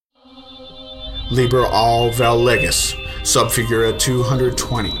Liber Al Vel Legis, subfigura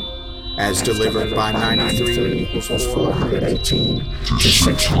 220, as delivered by 93 equals 418 to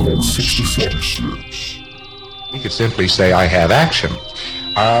 666. You could simply say I have action.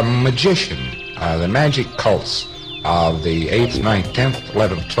 A magician, the magic cults of the 8th, 9th, 10th,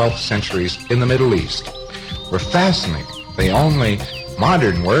 11th, 12th centuries in the Middle East were fascinating. The only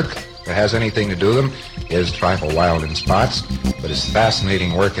modern work that has anything to do with them is trifle wild in spots, but it's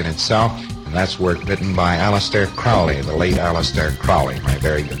fascinating work in itself, and that's work written by Aleister Crowley, the late Aleister Crowley, my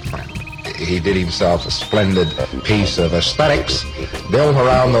very good friend. He did himself a splendid piece of aesthetics built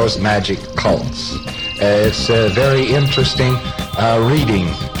around those magic cults. It's a very interesting reading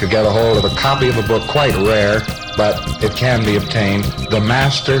to get a hold of a copy of a book, quite rare, but it can be obtained, The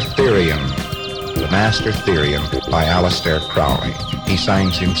Master Therion. The Master Therion by Aleister Crowley. He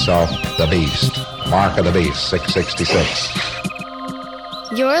signs himself The Beast. Mark of the Beast, 666.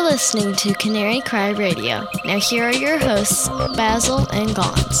 You're listening to Canary Cry Radio. Now here are your hosts, Basil and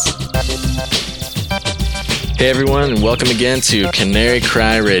Gons. Hey everyone, and welcome again to Canary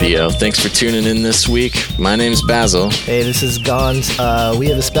Cry Radio. Thanks for tuning in this week. My name's Basil. Hey, this is Gons. We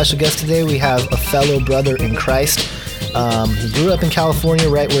have a special guest today. We have a fellow brother in Christ. He grew up in California,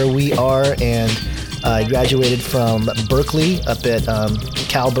 right where we are, and he graduated from Berkeley, up at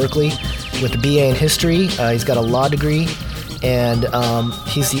Cal Berkeley, with a BA in history. He's got a law degree, and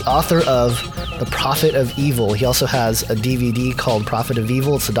he's the author of The Prophet of Evil. He also has a DVD called Prophet of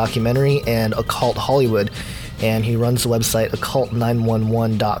Evil. It's a documentary, and Occult Hollywood. And he runs the website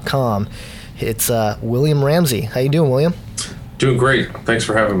occult911.com. It's William Ramsey. How you doing, William? Doing great. Thanks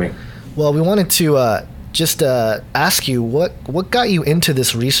for having me. Well, we wanted to just ask you what got you into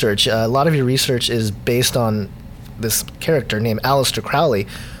this research. A lot of your research is based on this character named Aleister Crowley.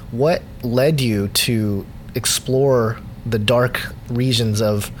 What led you to explore the dark regions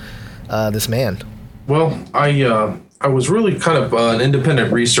of this man? Well, I was really kind of an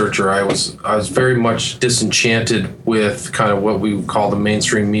independent researcher. I was very much disenchanted with kind of what we would call the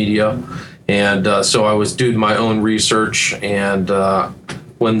mainstream media, and so I was doing my own research. And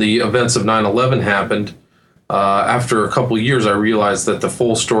when the events of 9/11 happened, after a couple of years, I realized that the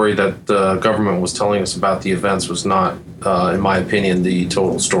full story that the government was telling us about the events was not, in my opinion, the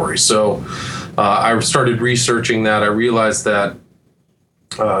total story. So I started researching that. I realized that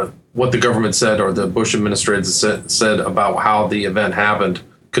what the government said, or the Bush administration said about how the event happened,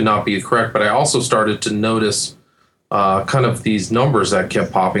 could not be correct. But I also started to notice kind of these numbers that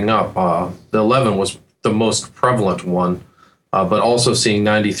kept popping up. The 11 was the most prevalent one, but also seeing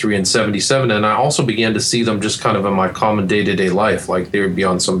 93 and 77. And I also began to see them just kind of in my common day-to-day life, like they would be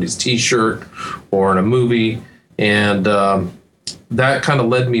on somebody's T-shirt or in a movie. And that kind of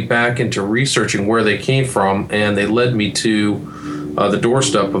led me back into researching where they came from, and they led me to the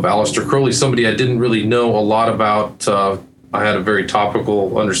doorstep of Aleister Crowley, somebody I didn't really know a lot about. I had a very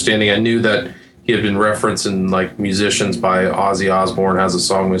topical understanding. I knew that he had been referenced in like musicians by Ozzy Osbourne has a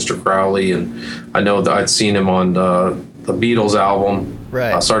song, Mr. Crowley, and I know that I'd seen him on the Beatles album,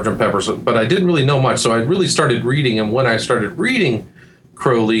 right. Sgt. Pepper's, but I didn't really know much. So I really started reading, and when I started reading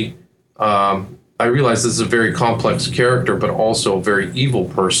Crowley, I realized this is a very complex character, but also a very evil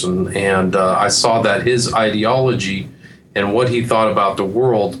person, and I saw that his ideology and what he thought about the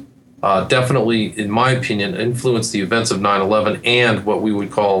world definitely, in my opinion, influenced the events of 9/11 and what we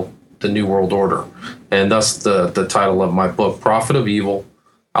would call the New World Order. And thus the title of my book, Prophet of Evil,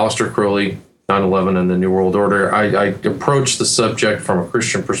 Aleister Crowley, 9/11 and the New World Order. I approached the subject from a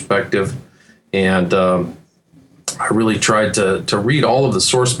Christian perspective, and I really tried to read all of the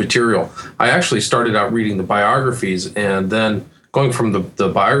source material. I actually started out reading the biographies, and then going from the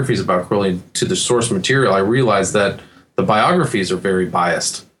biographies about Crowley to the source material, I realized that the biographies are very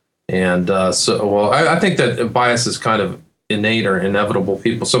biased. And I think that bias is kind of innate or inevitable.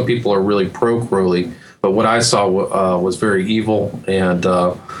 Some people are really pro-Crowley, but what I saw was very evil and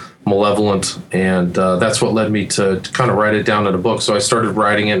malevolent, and that's what led me to kind of write it down in a book. So I started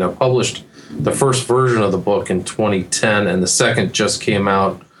writing it, and I published the first version of the book in 2010, and the second just came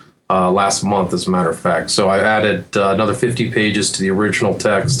out last month, as a matter of fact. So I added another 50 pages to the original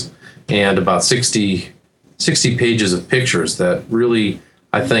text and about 60 pages of pictures that really,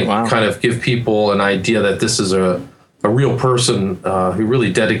 I think, kind of give people an idea that this is a real person who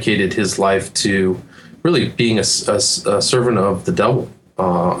really dedicated his life to really being a servant of the devil.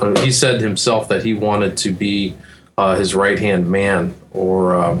 He said himself that he wanted to be his right-hand man,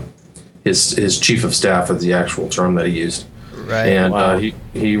 or his chief of staff is the actual term that he used. Right. And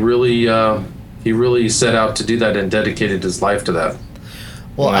he really set out to do that and dedicated his life to that.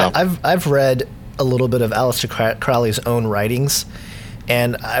 Well, I've read a little bit of Aleister Crowley's own writings,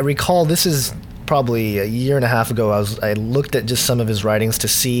 and I recall this is probably a year and a half ago, I looked at just some of his writings to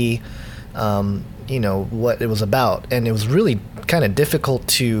see, what it was about, and it was really kind of difficult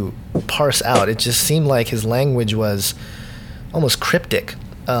to parse out. It just seemed like his language was almost cryptic.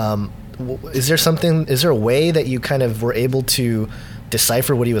 Is there a way that you kind of were able to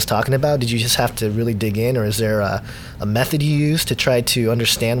decipher what he was talking about? Did you just have to really dig in, or is there a method you use to try to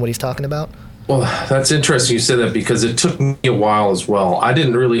understand what he's talking about? Well, that's interesting you said that, because it took me a while as well. I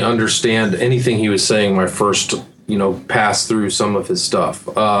didn't really understand anything he was saying my first, pass through some of his stuff.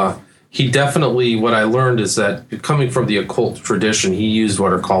 He definitely, what I learned is that coming from the occult tradition, he used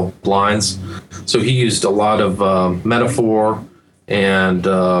what are called blinds. So he used a lot of metaphor and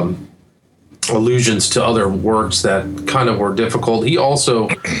allusions to other works that kind of were difficult. He also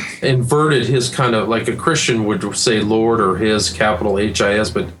inverted his kind of, like a Christian would say Lord or his, capital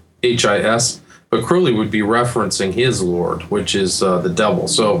H-I-S, but H-I-S. But Crowley would be referencing his Lord, which is the devil.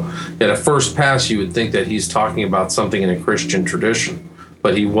 So at a first pass, you would think that he's talking about something in a Christian tradition,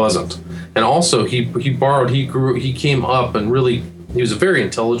 but he wasn't. And also he came up and really, he was a very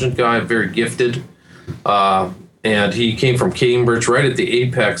intelligent guy, very gifted. And he came from Cambridge, right at the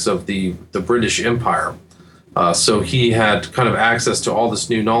apex of the British Empire. So he had kind of access to all this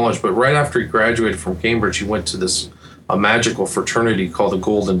new knowledge. But right after he graduated from Cambridge, he went to this magical fraternity called the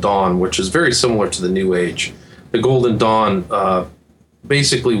Golden Dawn, which is very similar to the New Age. The Golden Dawn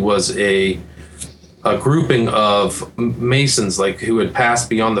basically was a grouping of Masons, like who had passed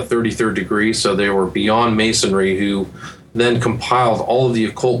beyond the 33rd degree. So they were beyond Masonry, who then compiled all of the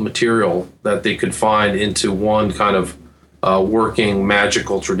occult material that they could find into one kind of working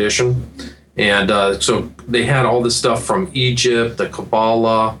magical tradition. And so they had all this stuff from Egypt, the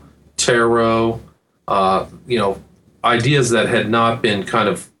Kabbalah, tarot, ideas that had not been kind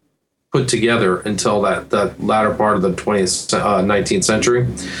of put together until that latter part of the 19th century.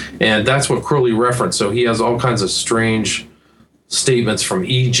 And that's what Crowley referenced. So he has all kinds of strange statements from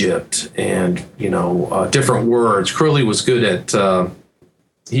Egypt and, different words. Crowley was good at,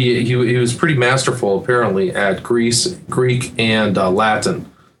 he was pretty masterful apparently at Greek and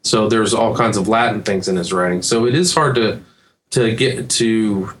Latin. So there's all kinds of Latin things in his writing. So it is hard to get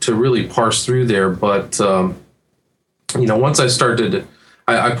to really parse through there. But, once I started,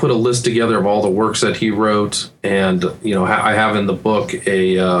 I put a list together of all the works that he wrote. And, I have in the book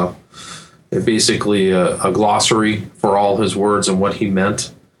basically a glossary for all his words and what he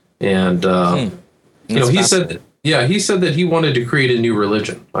meant. And, he said that he wanted to create a new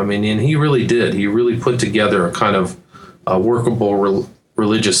religion. I mean, and he really did. He really put together a kind of workable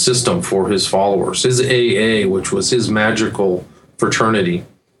religious system for his followers. His AA, which was his magical fraternity.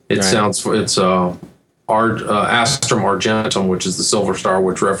 It's Astrum Argentum, which is the silver star,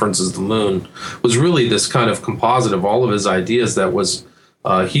 which references the moon, was really this kind of composite of all of his ideas that was,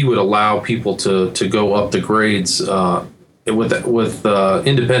 he would allow people to go up the grades with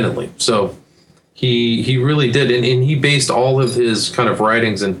independently. So he really did, and he based all of his kind of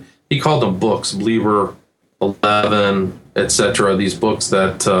writings, and he called them books, Liber 11, etc. These books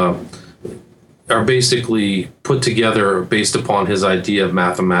that are basically put together based upon his idea of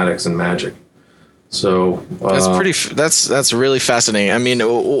mathematics and magic. So that's really fascinating. I mean,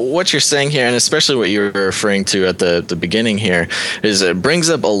 what you're saying here, and especially what you're referring to at the beginning here, is it brings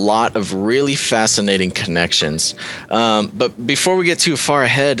up a lot of really fascinating connections. But before we get too far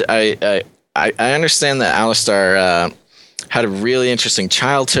ahead, I understand that Alistair had a really interesting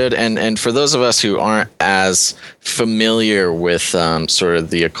childhood, and for those of us who aren't as familiar with sort of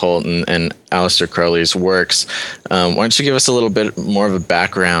the occult and Aleister Crowley's works, why don't you give us a little bit more of a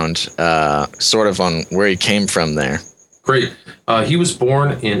background sort of on where he came from there? Great. He was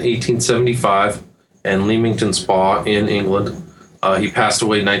born in 1875 in Leamington Spa in England. He passed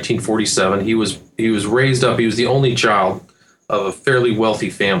away in 1947. He was raised up, he was the only child of a fairly wealthy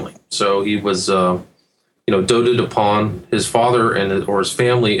family. So he was doted upon. His father or his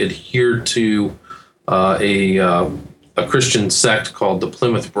family adhered to a Christian sect called the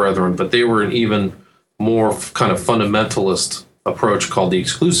Plymouth Brethren, but they were an even more kind of fundamentalist approach called the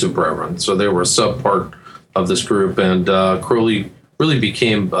Exclusive Brethren. So they were a subpart of this group, and Crowley really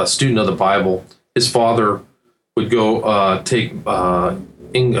became a student of the Bible. His father would go take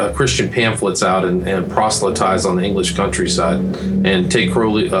Christian pamphlets out and proselytize on the English countryside, and take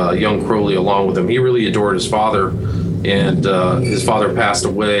young Crowley along with him. He really adored his father, and his father passed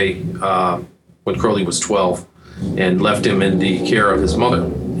away when Crowley was 12 and left him in the care of his mother.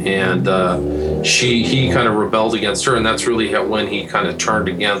 And he kind of rebelled against her, and that's really when he kind of turned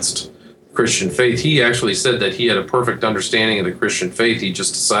against Christian faith. He actually said that he had a perfect understanding of the Christian faith. He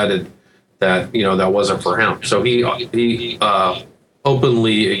just decided that that wasn't for him. So he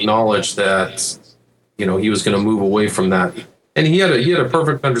openly acknowledged that, he was going to move away from that. And he had a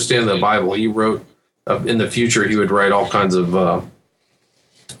perfect understanding of the Bible. He wrote, in the future, he would write all kinds of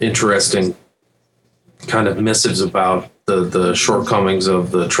interesting kind of missives about the shortcomings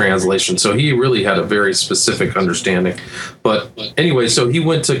of the translation. So he really had a very specific understanding. But anyway, so he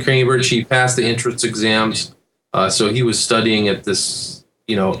went to Cambridge. He passed the entrance exams. So he was studying at this,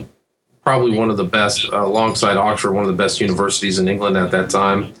 probably one of the best, alongside Oxford, one of the best universities in England at that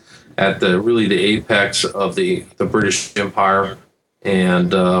time, at the apex of the British Empire.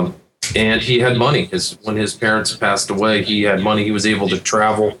 And he had money. When his parents passed away, he had money. He was able to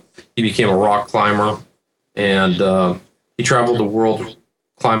travel. He became a rock climber, and he traveled the world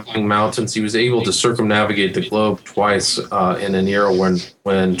climbing mountains. He was able to circumnavigate the globe twice in an era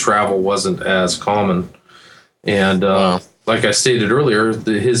when travel wasn't as common. And like I stated earlier,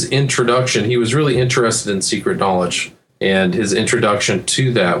 his introduction, he was really interested in secret knowledge. And his introduction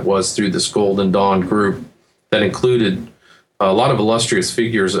to that was through this Golden Dawn group that included a lot of illustrious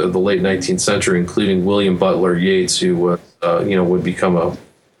figures of the late 19th century, including William Butler Yeats, who would become a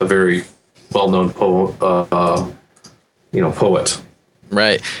very well-known poet.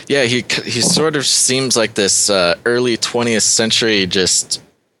 Right. Yeah, he sort of seems like this early 20th century, just,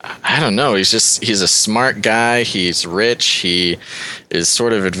 I don't know, he's a smart guy, he's rich, he is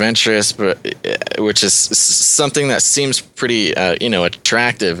sort of adventurous, but which is something that seems pretty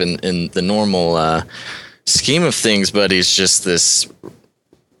attractive in the normal scheme of things, but he's just this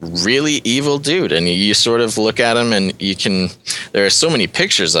really evil dude, and you sort of look at him and there are so many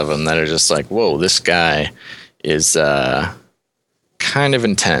pictures of him that are just like, whoa, this guy is kind of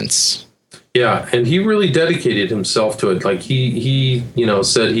intense. Yeah, and he really dedicated himself to it. Like he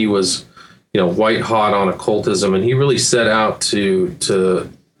said he was, white hot on occultism, and he really set out to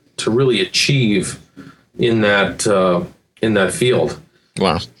really achieve in that field.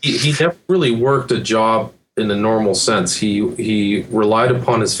 Wow. He never really worked a job in the normal sense. He relied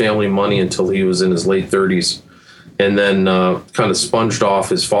upon his family money until he was in his late 30s, and then kind of sponged off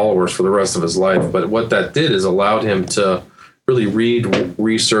his followers for the rest of his life. But what that did is allowed him to really read,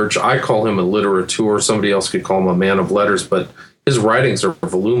 research. I call him a literateur. Somebody else could call him a man of letters, but his writings are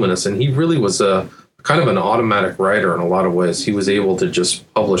voluminous, and he really was a kind of an automatic writer in a lot of ways. He was able to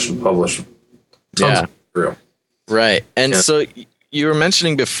just publish tons of material. Right. And so you were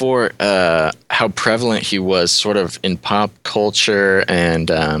mentioning before how prevalent he was sort of in pop culture,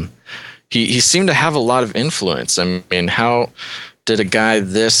 and he seemed to have a lot of influence. I mean, how did a guy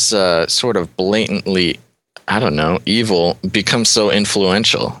this sort of blatantly, I don't know, evil become so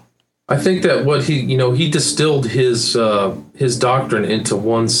influential? I think that what he distilled his doctrine into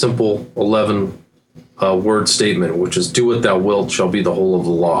one simple 11 word statement, which is "Do what thou wilt shall be the whole of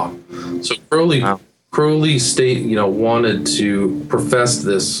the law." So Crowley wanted to profess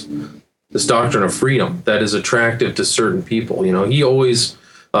this doctrine of freedom that is attractive to certain people. He always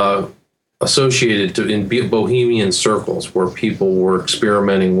associated in bohemian circles where people were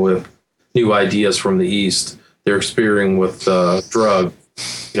experimenting with new ideas from the East. They're experimenting with drugs,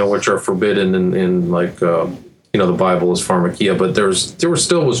 which are forbidden in like, the Bible is pharmakia, but there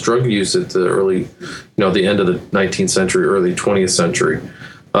still was drug use at the early, the end of the 19th century, early 20th century.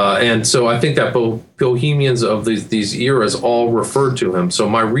 And so I think that bohemians of these eras all referred to him. So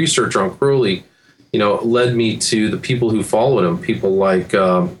my research on Crowley, led me to the people who followed him, people like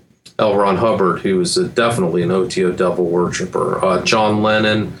L. Ron Hubbard, who is definitely an OTO devil worshiper. John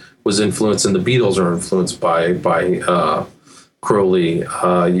Lennon was influenced, and the Beatles are influenced by Crowley.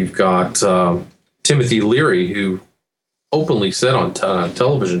 You've got Timothy Leary, who openly said on a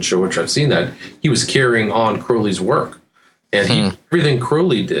television show, which I've seen, that he was carrying on Crowley's work. And everything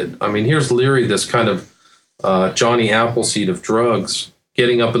Crowley did. I mean, here's Leary, this kind of Johnny Appleseed of drugs,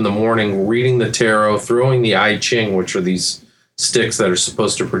 getting up in the morning, reading the tarot, throwing the I Ching, which are these sticks that are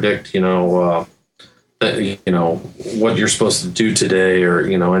supposed to predict, what you're supposed to do today, or,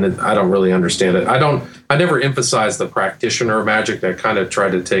 and I don't really understand it. I never emphasized the practitioner of magic. I kind of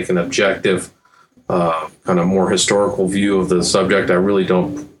tried to take an objective, kind of more historical view of the subject. I really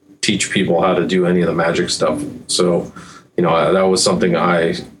don't teach people how to do any of the magic stuff. So, that was something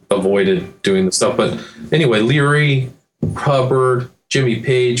I avoided doing the stuff. But anyway, Leary, Hubbard, Jimmy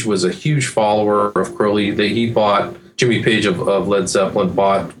Page was a huge follower of Crowley. Jimmy Page of Led Zeppelin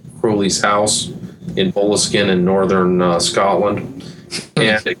bought Crowley's house in Boleskine in northern Scotland,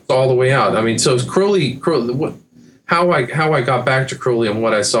 and it's all the way out. I mean, so Crowley, how I got back to Crowley and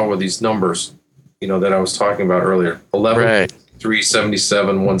what I saw were these numbers, that I was talking about earlier. 11, right.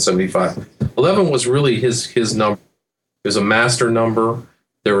 377, 175. 11 was really his number. It was a master number.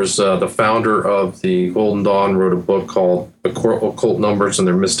 There was the founder of the Golden Dawn wrote a book called Occult Numbers and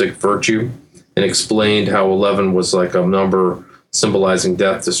Their Mystic Virtue, and explained how 11 was like a number symbolizing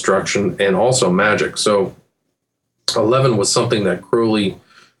death, destruction, and also magic. So 11 was something that Crowley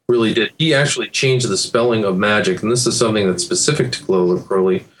really did. He actually changed the spelling of magic, and this is something that's specific to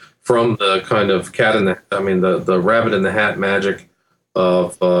Crowley, from the kind of the rabbit in the hat magic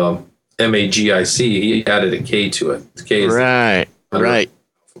of MAGIC. He added a K to it. The K is right.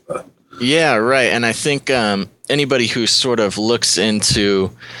 Yeah, right. And I think anybody who sort of looks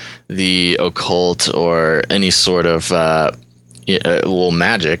into the occult or any sort of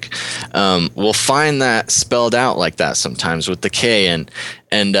magic will find that spelled out like that sometimes with the K, and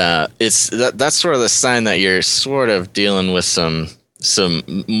it's that's sort of the sign that you're sort of dealing with some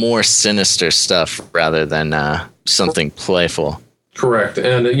more sinister stuff rather than something playful. Correct.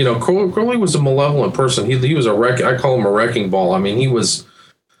 And Crowley was a malevolent person. He was I call him a wrecking ball. I mean, he was,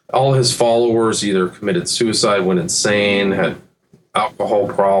 all his followers either committed suicide, went insane, had alcohol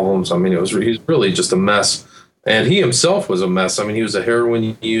problems. I mean, he's really just a mess. And he himself was a mess. I mean, he was a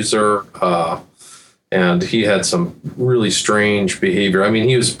heroin user, and he had some really strange behavior. I mean,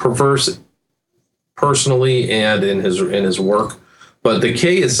 he was perverse personally and in his work. But the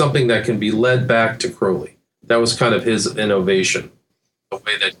K is something that can be led back to Crowley. That was kind of his innovation, the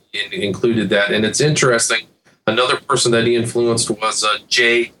way that he included that. And it's interesting. Another person that he influenced was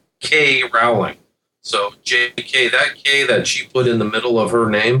J.K. Rowling. So J.K., that K that she put in the middle of her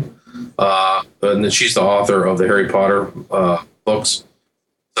name, and then she's the author of the Harry Potter books.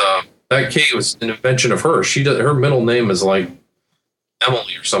 That K was an invention of hers. Her middle name is like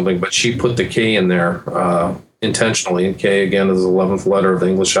Emily or something, but she put the K in there intentionally. And K, again, is the 11th letter of the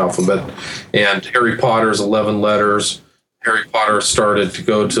English alphabet. And Harry Potter's 11 letters. Harry Potter started to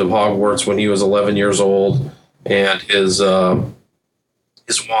go to Hogwarts when he was 11 years old, and his wand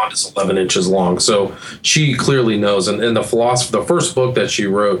is 11 inches long. So she clearly knows. And in the first book that she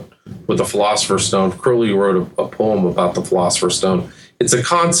wrote with the Philosopher's Stone, Crowley wrote a poem about the Philosopher's Stone. It's a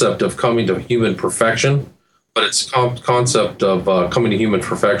concept of coming to human perfection, but it's a concept of coming to human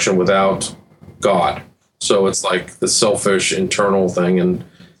perfection without God. So it's like the selfish internal thing, and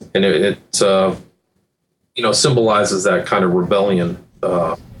it symbolizes that kind of rebellion.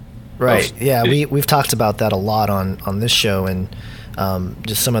 Right. Yeah, we've talked about that a lot on this show, and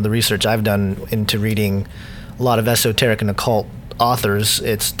just some of the research I've done into reading a lot of esoteric and occult authors.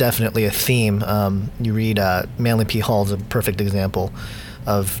 It's definitely a theme. You read Manly P. Hall is a perfect example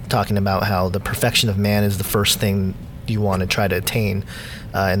of talking about how the perfection of man is the first thing you want to try to attain,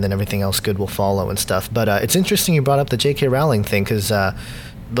 and then everything else good will follow and stuff. But it's interesting you brought up the J.K. Rowling thing, because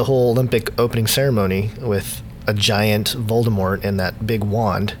the whole Olympic opening ceremony with a giant Voldemort and that big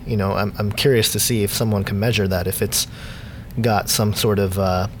wand, I'm curious to see if someone can measure that, if it's got some sort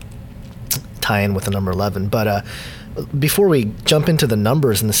of tie-in with the number 11. But before we jump into the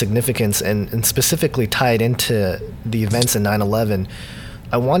numbers and the significance and specifically tie it into the events in 9/11,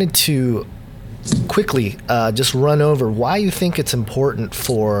 I wanted to quickly just run over why you think it's important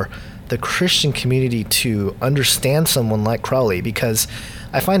for the Christian community to understand someone like Crowley, because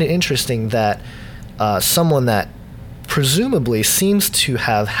I find it interesting that someone that presumably seems to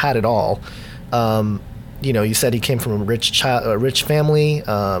have had it all, you said he came from a rich family,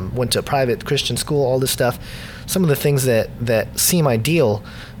 went to a private Christian school, all this stuff. Some of the things that seem ideal,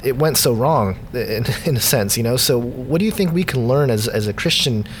 it went so wrong in a sense, So what do you think we can learn as a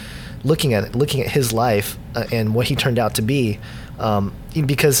Christian looking at his life and what he turned out to be?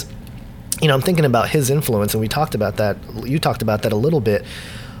 Because, I'm thinking about his influence, and we talked about that. You talked about that a little bit,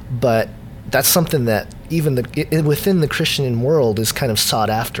 but that's something that even within the Christian world is kind of sought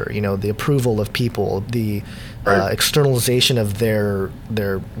after. The approval of people, the externalization of their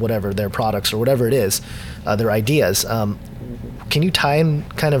products or whatever it is, their ideas. Can you tie in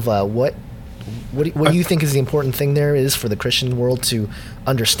kind of what do you think is the important thing there is for the Christian world to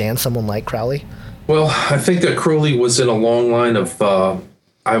understand someone like Crowley? Well, I think that Crowley was in a long line of,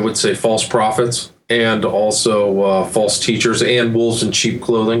 I would say, false prophets and also false teachers and wolves in sheep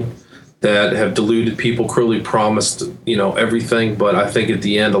clothing that have deluded people. Crowley promised, everything, but I think at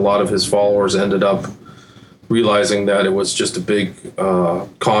the end, a lot of his followers ended up realizing that it was just a big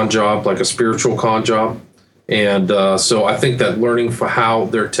con job, like a spiritual con job. And so I think that learning for how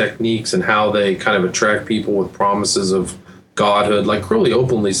their techniques and how they kind of attract people with promises of godhood, like Crowley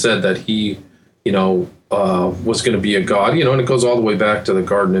openly said that he, was going to be a god, and it goes all the way back to the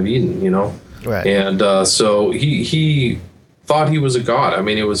Garden of Eden, Right. And so he thought he was a god. I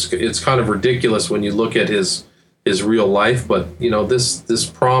mean, it's kind of ridiculous when you look at his real life, but this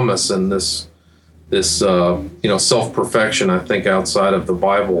promise and this this self-perfection, I think, outside of the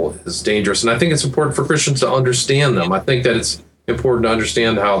Bible is dangerous. And I think it's important for Christians to understand them. I think that it's important to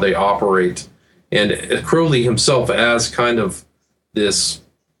understand how they operate. And Crowley himself, as kind of this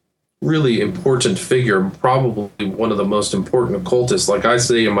really important figure, probably one of the most important occultists, like I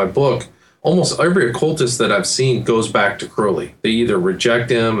say in my book, almost every occultist that I've seen goes back to Crowley. They either reject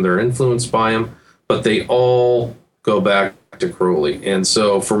him, they're influenced by him, but they all go back to Crowley. And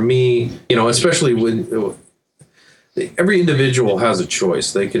so for me, especially when every individual has a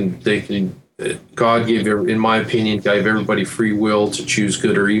choice, God gave, in my opinion, gave everybody free will to choose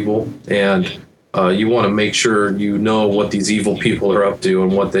good or evil. And you want to make sure you know what these evil people are up to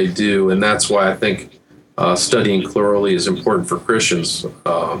and what they do. And that's why I think studying Crowley is important for Christians,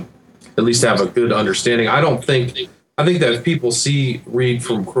 at least to have a good understanding. I think that if people read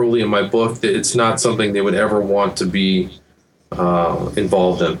from Crowley in my book, that it's not something they would ever want to be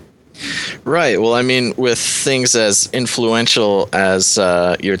involved in. Right. Well, I mean, with things as influential as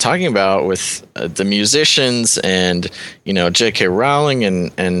you're talking about with the musicians and, J.K. Rowling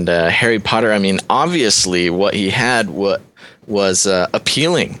and Harry Potter, I mean, obviously what he had was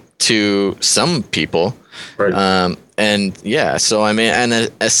appealing to some people. Right. And yeah, so I mean,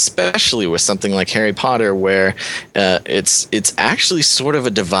 and especially with something like Harry Potter, where it's actually sort of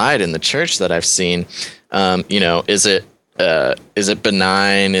a divide in the church that I've seen. Is it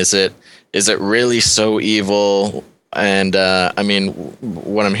benign? Is it really so evil? And I mean,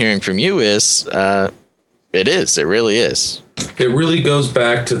 what I'm hearing from you is it is. It really is. It really goes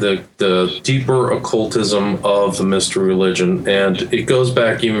back to the deeper occultism of the mystery religion, and it goes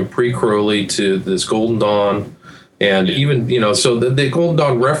back even pre-Crowley to this Golden Dawn. And even, so the Golden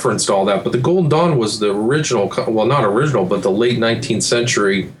Dawn referenced all that, but the Golden Dawn was the original, well, not original, but the late 19th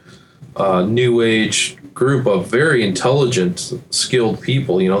century New Age group of very intelligent, skilled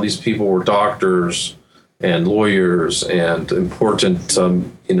people. These people were doctors and lawyers and important,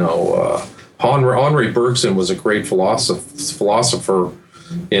 Henri Bergson was a great philosopher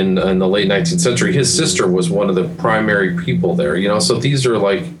in the late 19th century. His sister was one of the primary people there, so these are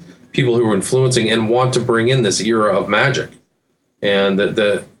like people who are influencing and want to bring in this era of magic, and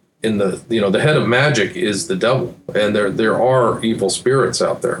the head of magic is the devil, and there are evil spirits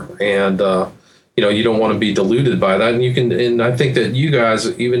out there, and you don't want to be deluded by that. And I think that you guys,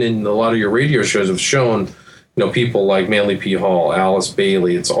 even in a lot of your radio shows, have shown people like Manly P. Hall, Alice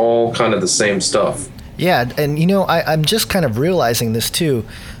Bailey. It's all kind of the same stuff. Yeah, and I'm just kind of realizing this too,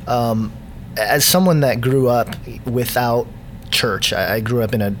 as someone that grew up without church. I grew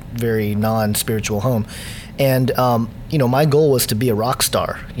up in a very non-spiritual home, and my goal was to be a rock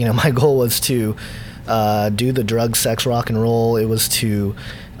star. My goal was to do the drug, sex, rock and roll. It was to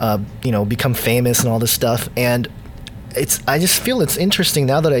become famous and all this stuff. And I just feel it's interesting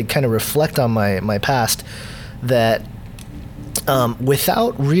now that I kind of reflect on my past, that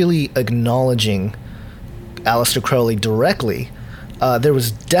without really acknowledging Aleister Crowley directly, there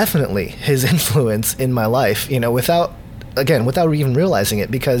was definitely his influence in my life, without even realizing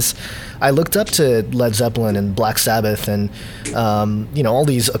it, because I looked up to Led Zeppelin and Black Sabbath and, all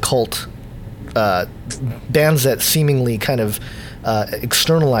these occult bands that seemingly kind of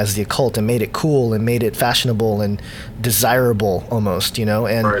externalized the occult and made it cool and made it fashionable and desirable almost,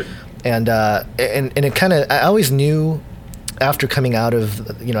 and right. and it kind of, I always knew after coming out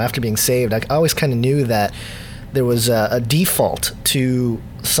of, after being saved, I always kind of knew that there was a default to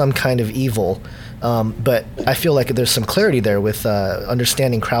some kind of evil. But I feel like there's some clarity there with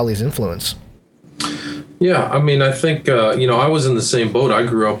understanding Crowley's influence. Yeah, I mean, I think, I was in the same boat. I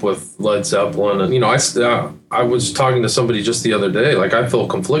grew up with Led Zeppelin. And, I was talking to somebody just the other day. Like, I feel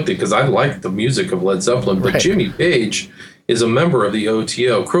conflicted because I like the music of Led Zeppelin. But Right. Jimmy Page is a member of the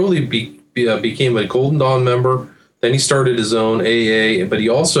OTO. Crowley became a Golden Dawn member. Then he started his own AA. But he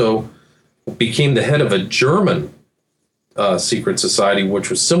also became the head of a German secret society,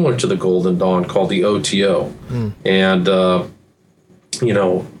 which was similar to the Golden Dawn, called the OTO. And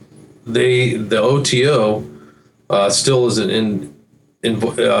the OTO still is in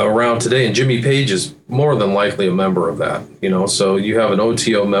around today, and Jimmy Page is more than likely a member of that. So you have an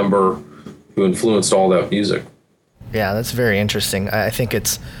OTO member who influenced all that music. Yeah, that's very interesting. I think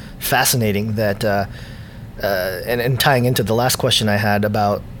it's fascinating that, and tying into the last question I had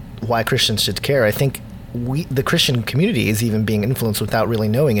about why Christians should care, I think the Christian community is even being influenced without really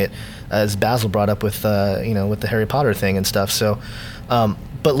knowing it, as Basil brought up with with the Harry Potter thing and stuff. So,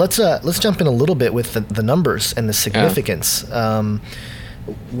 but let's jump in a little bit with the numbers and the significance. Yeah.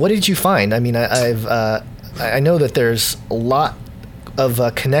 What did you find? I mean, I know that there's a lot of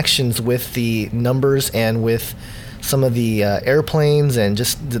connections with the numbers and with some of the airplanes and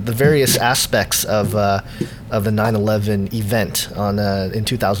just the various aspects of the 9/11 event in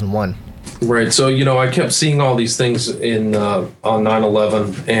 2001. Right. So, I kept seeing all these things on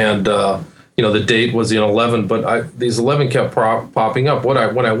 9/11, and the date was 11, but these 11 kept popping up. When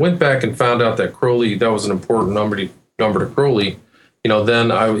I went back and found out that Crowley, that was an important number to Crowley,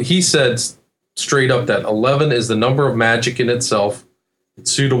 then he said straight up that 11 is the number of magic in itself.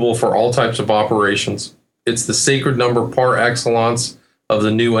 It's suitable for all types of operations. It's the sacred number par excellence of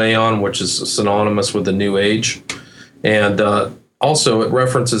the new aeon, which is synonymous with the new age. And also, it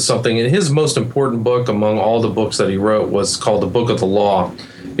references something in his most important book among all the books that he wrote was called the Book of the Law.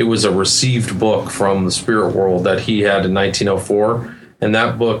 It was a received book from the spirit world that he had in 1904, and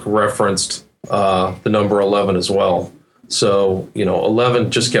that book referenced the number 11 as well. So, 11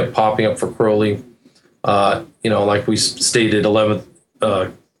 just kept popping up for Crowley. Like we stated, 11th,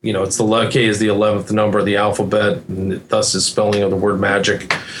 it's K is the 11th number of the alphabet, and thus his spelling of the word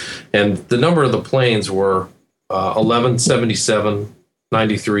magic. And the number of the planes were 11, 77,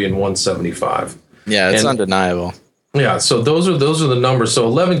 93, and 175. Yeah, it's undeniable. Yeah, so those are the numbers. So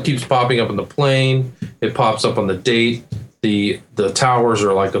 11 keeps popping up on the plane. It pops up on the date. The towers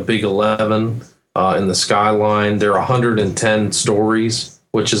are like a big 11 in the skyline. There are 110 stories,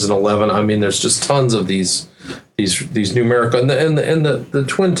 which is an 11. I mean, there's just tons of these numerical, and the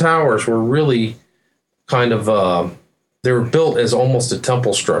twin towers were really kind of they were built as almost a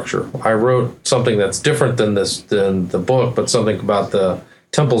temple structure. I wrote something that's different than the book, but something about the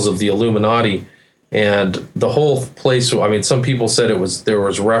temples of the Illuminati. And the whole place, I mean, some people said there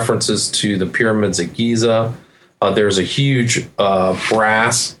was references to the pyramids at Giza. There's a huge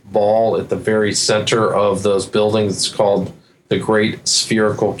brass ball at the very center of those buildings. It's called the Great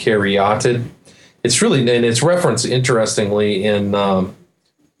Spherical Caryatid. It's referenced interestingly in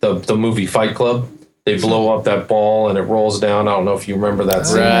the movie Fight Club. They blow up that ball and it rolls down. I don't know if you remember that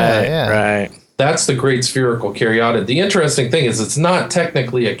scene. Right. That's the Great Spherical Caryatid. The interesting thing is it's not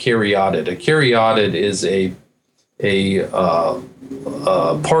technically a caryatid. A caryatid is a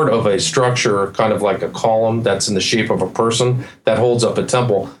part of a structure, kind of like a column that's in the shape of a person that holds up a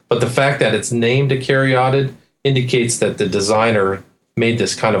temple. But the fact that it's named a caryatid indicates that the designer made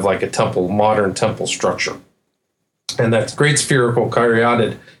this kind of like a temple, modern temple structure. And that Great Spherical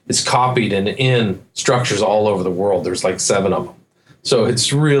Caryatid is copied in structures all over the world. There's like 7 of them. So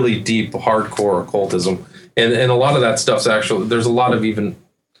it's really deep, hardcore occultism. And a lot of that stuff's actually, there's a lot of even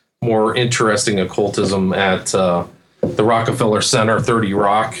more interesting occultism at the Rockefeller Center, 30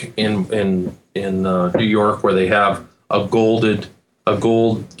 Rock in New York, where they have a gold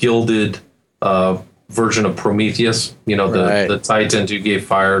gilded version of Prometheus, the Titan who gave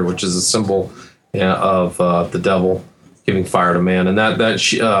fire, which is a symbol of the devil giving fire to man. And that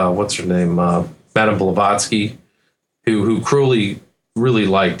what's her name? Madame Blavatsky, who Crowley really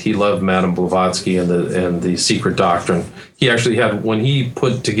liked. He loved Madame Blavatsky and the Secret Doctrine. He actually had, when he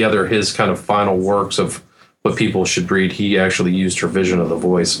put together his kind of final works of what people should read, he actually used her Vision of the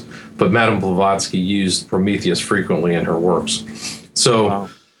Voice. But Madame Blavatsky used Prometheus frequently in her works. So wow.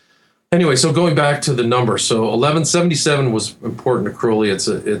 Anyway, so going back to the number, so 1177 was important to Crowley. It's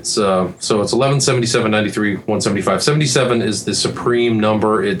 1177, 93, 175. 77 is the supreme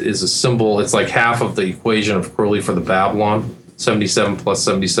number. It is a symbol. It's like half of the equation of Crowley for the Babylon. 77 plus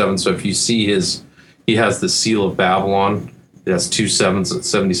 77. So if you see he has the seal of Babylon. It has 2 sevens at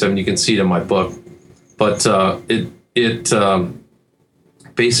 77. You can see it in my book. But it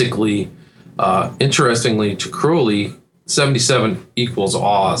basically, interestingly, to Crowley, 77 equals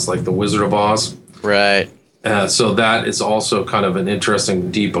Oz, like the Wizard of Oz. Right. So that is also kind of an interesting,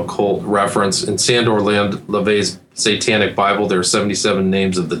 deep occult reference. In Sandor LaVey's Satanic Bible, there are 77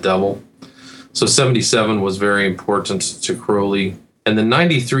 names of the devil. So 77 was very important to Crowley. And the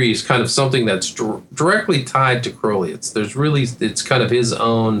 93 is kind of something that's directly tied to Crowley. It's kind of his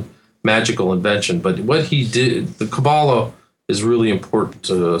own magical invention. But what he did, the Kabbalah is really important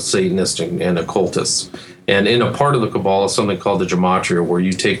to Satanists and occultists. And in a part of the Kabbalah, something called the Gematria, where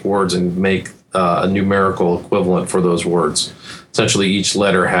you take words and make a numerical equivalent for those words. Essentially, each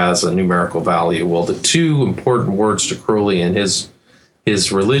letter has a numerical value. Well, the 2 important words to Crowley and his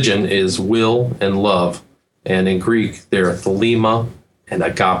religion is will and love. And in Greek, they're thelema and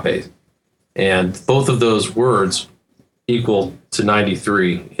agape. And both of those words equal to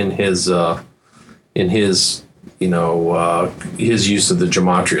 93 in his use of the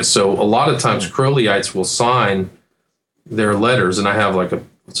Gematria. So a lot of times Crowleyites will sign their letters, and I have like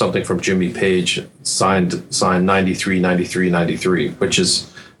something from Jimmy Page signed 93, 93, 93, which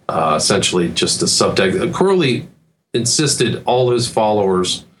is essentially just a subtext. Crowley insisted all his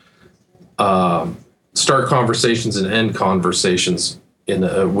followers start conversations and end conversations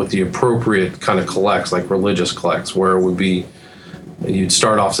with the appropriate kind of collects, like religious collects, where it would be, you'd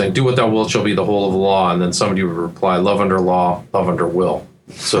start off saying, "Do what thou wilt shall be the whole of the law," and then somebody would reply, "Love under law, love under will."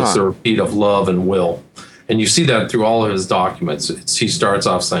 So it's the repeat of love and will. And you see that through all of his documents. He starts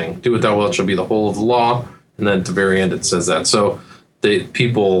off saying, "Do what thou wilt shall be the whole of the law," and then at the very end it says that. So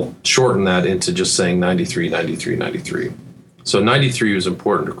people shorten that into just saying 93, 93, 93. So 93 was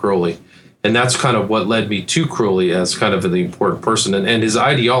important to Crowley. And that's kind of what led me to Crowley as kind of the important person. And his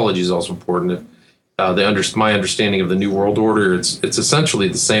ideology is also important. My understanding of the New World Order, it's essentially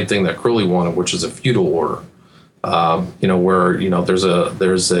the same thing that Crowley wanted, which is a feudal order. Where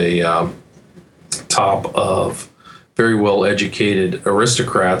there's a top of very well educated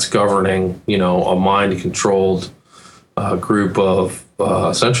aristocrats governing a mind controlled group of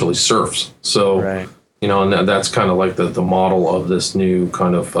essentially serfs. So. Right. And that's kind of like the model of this new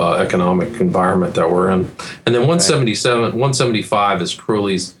kind of economic environment that we're in. And then 175 is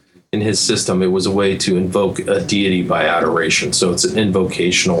Crowley's, in his system, it was a way to invoke a deity by adoration. So it's an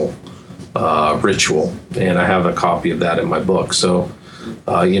invocational ritual. And I have a copy of that in my book. So,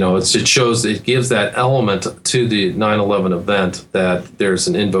 it gives that element to the 9/11 event that there's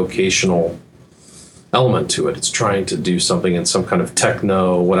an invocational element to it. It's trying to do something in some kind of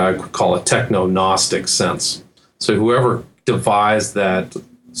what I would call a techno-gnostic sense. So whoever devised that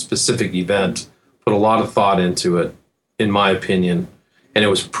specific event put a lot of thought into it, in my opinion, and it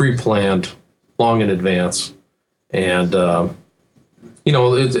was pre-planned long in advance. And,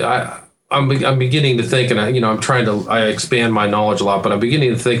 I'm beginning to think, and I expand my knowledge a lot, but I'm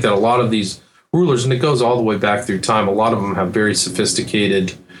beginning to think that a lot of these rulers, and it goes all the way back through time, a lot of them have very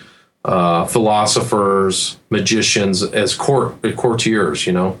sophisticated philosophers, magicians as courtiers,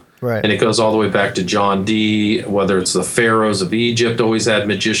 Right. And it goes all the way back to John Dee, whether it's the pharaohs of Egypt always had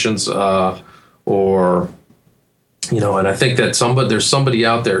magicians, and I think that there's somebody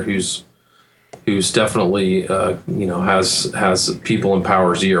out there who's definitely, has people in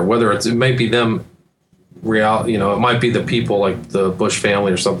power's ear, whether it might be them it might be the people like the Bush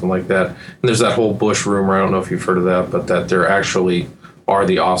family or something like that. And there's that whole Bush rumor. I don't know if you've heard of that, but that they're actually are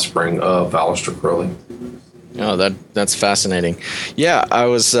the offspring of Aleister Crowley. Oh, that's fascinating. Yeah, I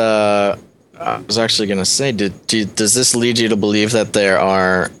was actually going to say, does this lead you to believe that there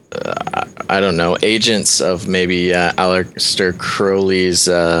are, agents of maybe Aleister Crowley's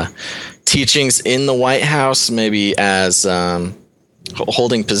teachings in the White House, maybe as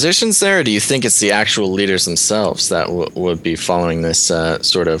holding positions there? Or do you think it's the actual leaders themselves that would be following this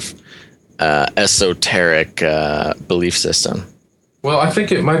sort of esoteric belief system? Well, I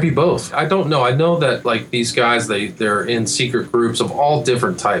think it might be both. I don't know. I know that like these guys, they're in secret groups of all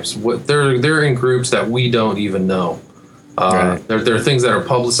different types. They're in groups that we don't even know. Right. There are things that are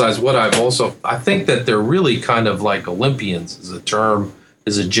publicized. I think that they're really kind of like Olympians is a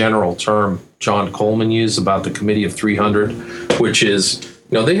general term John Coleman used about the Committee of 300, which is,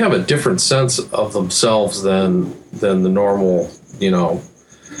 they have a different sense of themselves than the normal,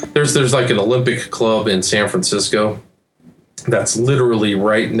 there's like an Olympic club in San Francisco that's literally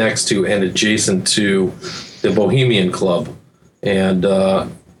right next to and adjacent to the Bohemian Club. And, so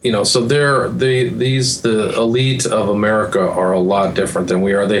the elite of America are a lot different than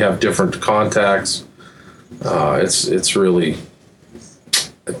we are. They have different contacts. It's really,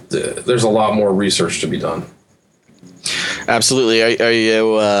 there's a lot more research to be done. Absolutely. Are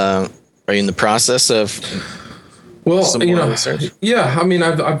you in the process of some more research? Yeah. I mean,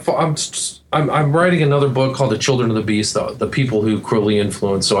 I'm writing another book called The Children of the Beast, the people who Crowley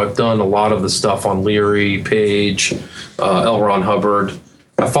influenced. So I've done a lot of the stuff on Leary, Page, L. Ron Hubbard.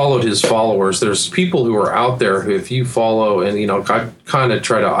 I followed his followers. There's people who are out there who, if you follow, and I kind of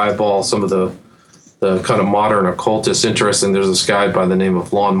try to eyeball some of the kind of modern occultists interesting. There's this guy by the name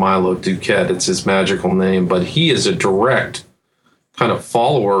of Lon Milo Duquette. It's his magical name, but he is a direct kind of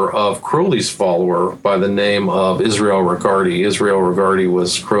follower of Crowley's follower by the name of Israel Regardie. Israel Regardie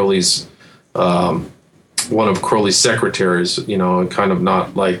was Crowley's one of Crowley's secretaries, kind of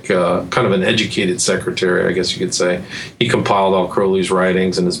not like kind of an educated secretary, I guess you could say. He compiled all Crowley's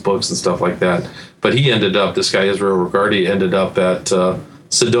writings and his books and stuff like that. But this guy Israel Regardie ended up at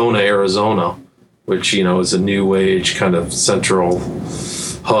Sedona, Arizona, which, is a new age kind of central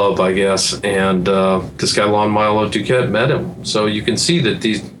hub, I guess. And this guy Lon Milo Duquette met him. So you can see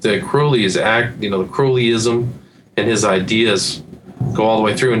that Crowley is the Crowleyism and his ideas go all the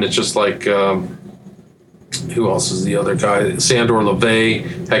way through. And it's just like, who else is the other guy? Sandor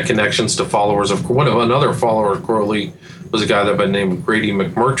LaVey had connections to followers of another follower of Crowley was a guy by the name of Grady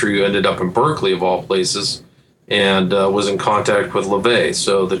McMurtry, who ended up in Berkeley of all places. and was in contact with LaVey.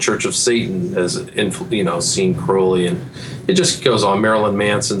 So the Church of Satan has, seen Crowley, and it just goes on. Marilyn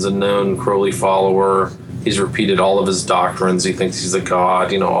Manson's a known Crowley follower. He's repeated all of his doctrines. He thinks he's a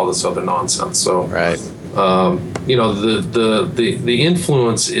god, all this other nonsense. So, right. The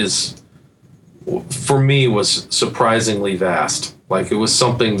influence is, for me, was surprisingly vast. Like, it was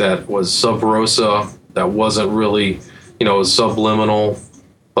something that was sub rosa, that wasn't really, it was subliminal.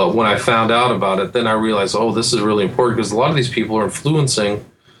 But when I found out about it, then I realized, this is really important, because a lot of these people are influencing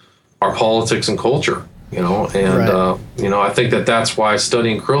our politics and culture, and, right. I think that's why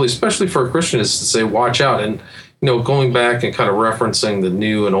studying Crowley, especially for a Christian, is to say, watch out. And, going back and kind of referencing the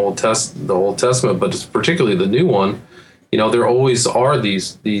New and Old Testament, but it's particularly the New one, there always are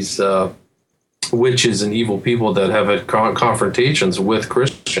these witches and evil people that have had confrontations with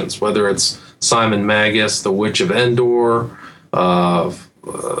Christians, whether it's Simon Magus, the witch of Endor,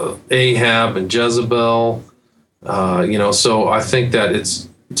 Ahab and Jezebel, so I think that it's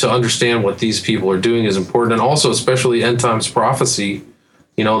to understand what these people are doing is important. And also, especially end times prophecy,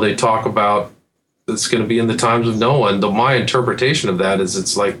 they talk about it's going to be in the times of Noah. And my interpretation of that is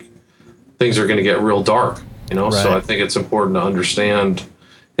it's like things are going to get real dark, right. So I think it's important to understand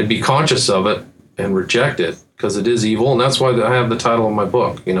and be conscious of it and reject it, because it is evil. And that's why I have the title of my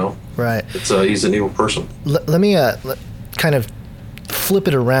book, Right. It's he's an evil person. Let me kind of flip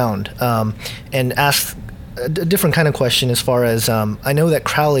it around and ask a different kind of question, as far as I know that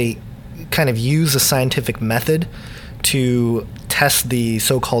Crowley kind of used a scientific method to test the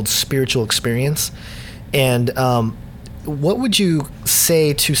so-called spiritual experience. And what would you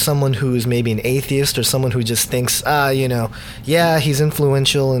say to someone who is maybe an atheist, or someone who just thinks, he's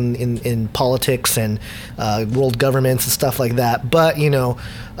influential in politics and world governments and stuff like that, but,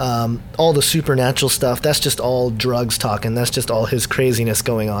 all the supernatural stuff, that's just all drugs talking, that's just all his craziness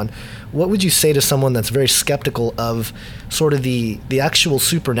going on. What would you say to someone that's very skeptical of sort of the actual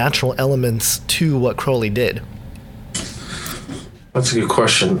supernatural elements to what Crowley did? That's a good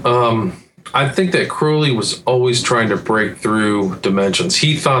question. I think that Crowley was always trying to break through dimensions.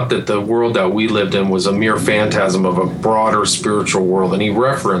 He thought that the world that we lived in was a mere phantasm of a broader spiritual world, and he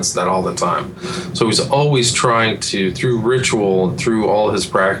referenced that all the time. So he's always trying to, through ritual and through all his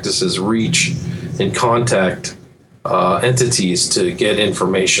practices, reach and contact entities to get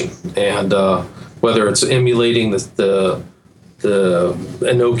information. And whether it's emulating the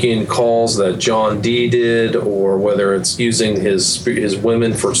Enochian calls that John Dee did, or whether it's using his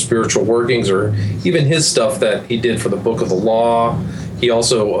women for spiritual workings, or even his stuff that he did for the Book of the Law. He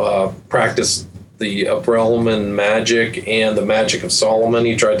also practiced the Abramelin magic and the magic of Solomon.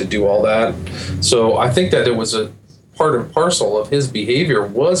 He tried to do all that. So I think that it was a part and parcel of his behavior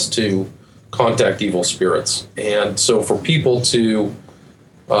was to contact evil spirits. And so for people to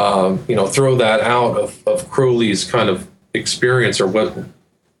throw that out of Crowley's kind of experience, or what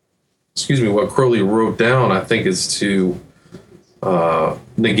Crowley wrote down, I think is to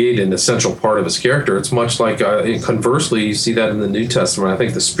negate an essential part of his character. It's much like, conversely, you see that in the New Testament. I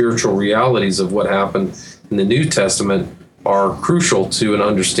think the spiritual realities of what happened in the New Testament are crucial to an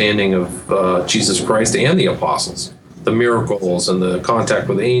understanding of Jesus Christ and the apostles. The miracles and the contact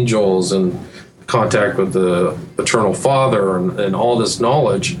with angels and contact with the eternal Father and all this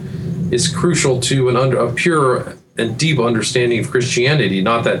knowledge is crucial to a pure and deep understanding of Christianity,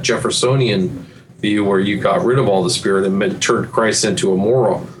 not that Jeffersonian view where you got rid of all the spirit and turned Christ into a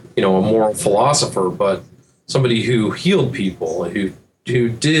moral philosopher, but somebody who healed people, who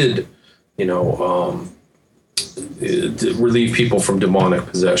did, relieve people from demonic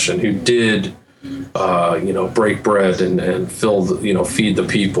possession, who did, break bread and feed the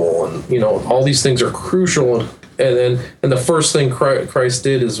people, and all these things are crucial. And the first thing Christ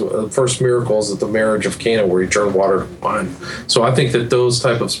did is the first miracle is at the marriage of Cana, where he turned water to wine. So I think that those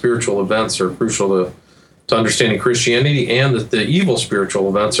type of spiritual events are crucial to understanding Christianity, and that the evil spiritual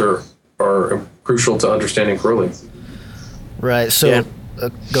events are crucial to understanding Crowley. Right. So. Yeah.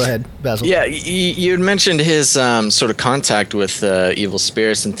 Go ahead, Basil. Yeah, you had mentioned his sort of contact with evil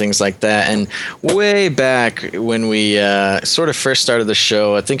spirits and things like that. And way back when we sort of first started the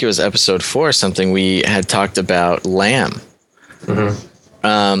show, I think it was episode 4 or something, we had talked about Lamb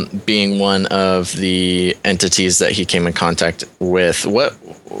being one of the entities that he came in contact with.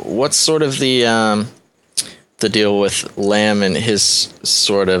 What's sort of the deal with Lamb and his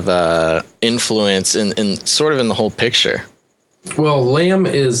sort of influence in sort of in the whole picture? Well, Lamb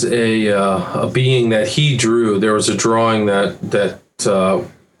is a being that he drew. There was a drawing that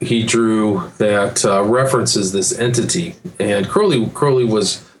he drew that references this entity. And Crowley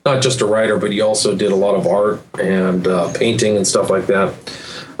was not just a writer, but he also did a lot of art and painting and stuff like that.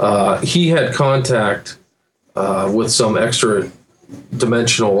 He had contact with some extra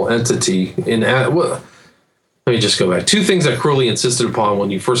dimensional entity let me just go back. Two things that Crowley insisted upon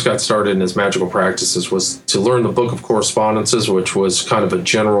when he first got started in his magical practices was to learn the Book of Correspondences, which was kind of a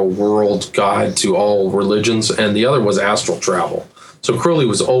general world guide to all religions, and the other was astral travel. So Crowley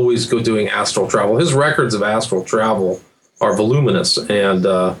was always doing astral travel. His records of astral travel are voluminous, and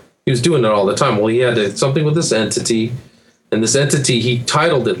he was doing it all the time. Well, he had something with this entity, and this entity, he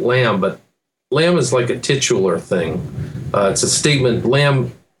titled it Lamb, but Lamb is like a titular thing. It's a statement.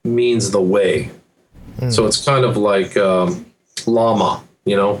 Lamb means the way. So it's kind of like Lama,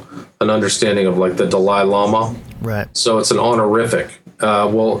 an understanding of like the Dalai Lama. Right. So it's an honorific.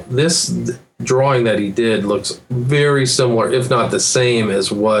 Well, this drawing that he did looks very similar, if not the same,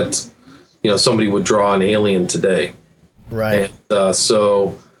 as what somebody would draw an alien today. Right. And,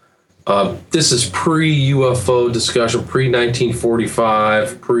 so this is pre-UFO discussion,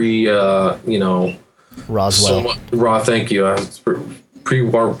 pre-1945, Roswell. Thank you.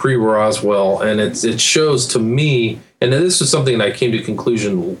 Pre-Roswell, and it shows to me, and this is something that I came to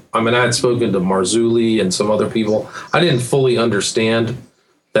conclusion. I mean, I had spoken to Marzulli and some other people. I didn't fully understand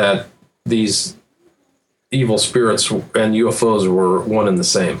that these evil spirits and UFOs were one and the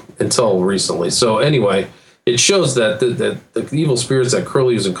same until recently. So anyway, it shows that the evil spirits that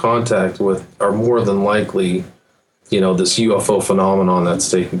Crowley is in contact with are more than likely, this UFO phenomenon that's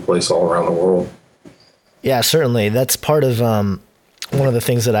taking place all around the world. Yeah, certainly. That's part of one of the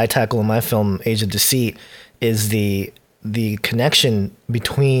things that I tackle in my film, Age of Deceit, is the connection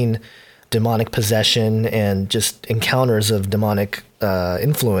between demonic possession and just encounters of demonic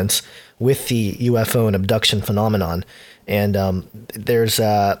influence with the UFO and abduction phenomenon. And there's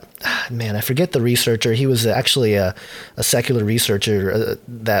I forget the researcher. He was actually a secular researcher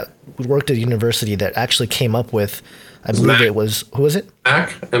that worked at a university that actually came up with, I believe Mack. it was, who was it?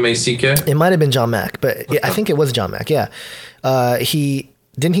 Mack, M-A-C-K? It might have been John Mack, but I think it was John Mack, yeah. He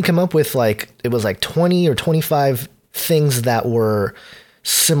come up with it was 20 or 25 things that were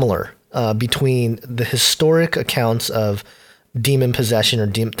similar between the historic accounts of demon possession or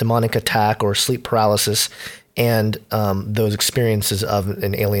demonic attack or sleep paralysis and those experiences of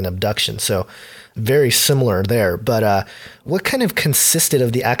an alien abduction. So very similar there. But what kind of consisted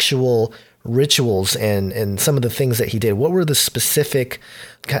of the actual rituals and some of the things that he did? What were the specific,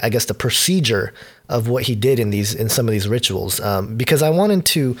 I guess, the procedure of what he did in some of these rituals? Because I want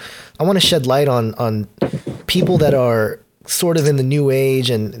to shed light on people that are sort of in the new age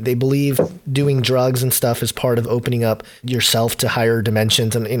and they believe doing drugs and stuff is part of opening up yourself to higher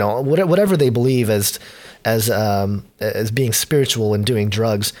dimensions, and whatever they believe as being spiritual and doing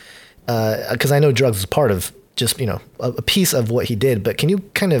drugs. Because I know drugs is part of just a piece of what he did, but can you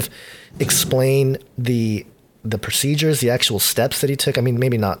kind of explain the procedures, the actual steps that he took? I mean,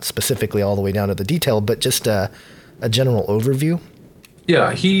 maybe not specifically all the way down to the detail, but just a general overview.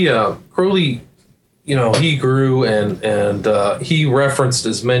 Yeah, Crowley, he grew and he referenced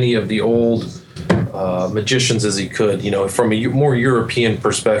as many of the old magicians as he could, from a more European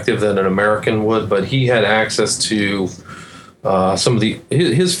perspective than an American would, but he had access to some of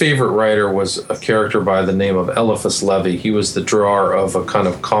his favorite writer was a character by the name of Eliphas Levi. He was the drawer of a kind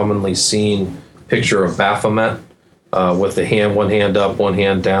of commonly seen picture of Baphomet with one hand up, one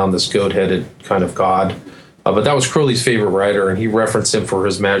hand down, this goat-headed kind of god. But that was Crowley's favorite writer, and he referenced him for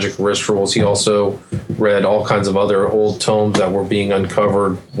his magic rituals. He also read all kinds of other old tomes that were being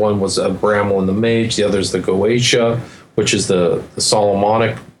uncovered. One was Bramwell and the Mage. The other is the Goetia, which is the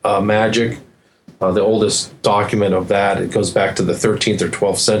Solomonic magic. The oldest document of that, it goes back to the 13th or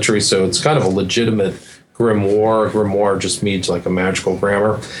 12th century, so it's kind of a legitimate grimoire. Grimoire just means like a magical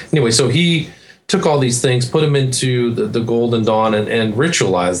grammar. Anyway, so he took all these things, put them into the Golden Dawn and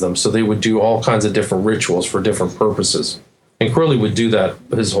ritualized them, so they would do all kinds of different rituals for different purposes. And Crowley would do that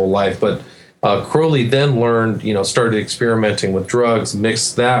his whole life, but Crowley then learned, started experimenting with drugs,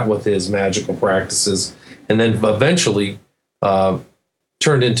 mixed that with his magical practices, and then eventually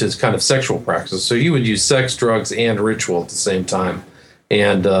turned into his kind of sexual practices. So he would use sex, drugs, and ritual at the same time.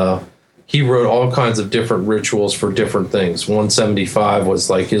 And he wrote all kinds of different rituals for different things. 175 was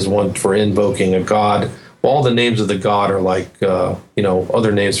like his one for invoking a god. All the names of the god are like,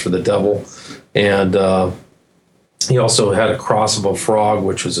 other names for the devil. And he also had a cross of a frog,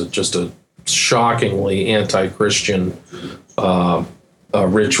 which was just a shockingly anti-Christian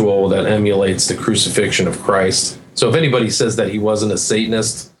ritual that emulates the crucifixion of Christ. So if anybody says that he wasn't a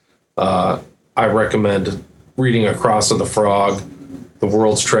Satanist, I recommend reading A Cross of the Frog, The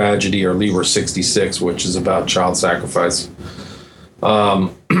World's Tragedy, or Liber 66, which is about child sacrifice.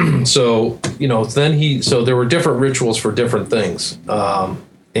 So there were different rituals for different things.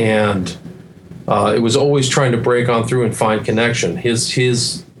 And it was always trying to break on through and find connection.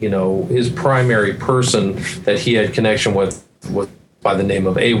 His primary person that he had connection with by the name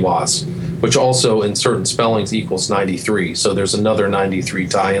of Aiwass, which also in certain spellings equals 93. So there's another 93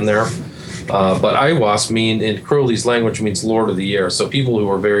 tie in there. But Aiwass in Crowley's language means Lord of the Air. So people who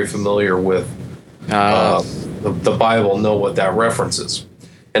are very familiar with the Bible know what that references.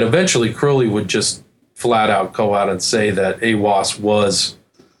 And eventually Crowley would just flat out go out and say that Aiwass was,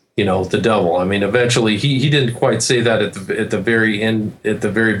 the devil. I mean, eventually he didn't quite say that at the very end, at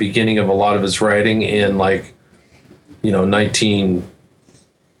the very beginning of a lot of his writing in the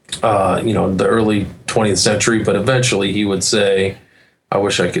early 20th century, but eventually he would say, I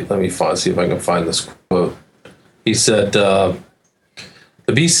wish I could, see if I can find this quote. He said, the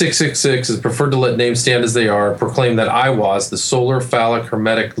B666 is preferred to let names stand as they are, proclaim that Aiwass, the solar phallic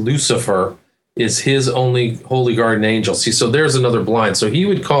hermetic Lucifer, is his only holy guardian angel. See, so there's another blind. So he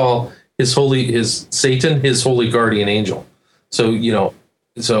would call his Satan his holy guardian angel. So,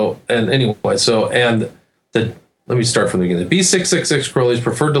 let me start from the beginning. The B666 Crowley is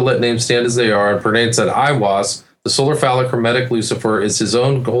preferred to let names stand as they are and pronounce that Aiwass, the solar phallic hermetic Lucifer, is his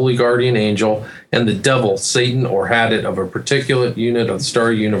own holy guardian angel, and the devil, Satan, or Hadit, of a particular unit of the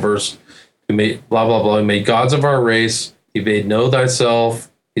starry universe, who made blah, blah, blah. He made gods of our race. He bade know thyself.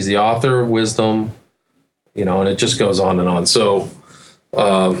 He's the author of wisdom, and it just goes on and on. So,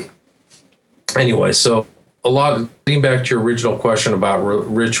 anyway, so getting back to your original question about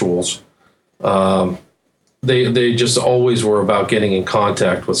rituals, they just always were about getting in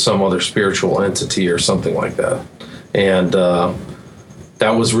contact with some other spiritual entity or something like that. And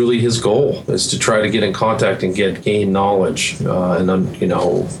that was really his goal, is to try to get in contact and gain knowledge and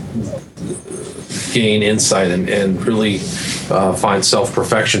gain insight and really find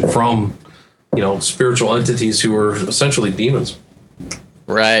self-perfection from, spiritual entities who are essentially demons.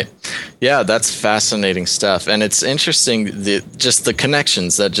 Right. Yeah, that's fascinating stuff. And it's interesting, just the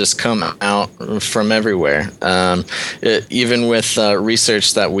connections that just come out from everywhere. Even with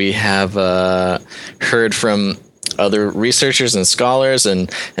research that we have heard from other researchers and scholars,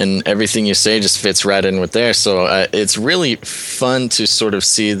 and everything you say just fits right in with there. So it's really fun to sort of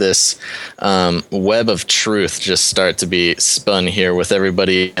see this web of truth just start to be spun here with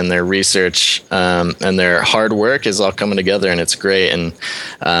everybody and their research and their hard work is all coming together, and it's great. And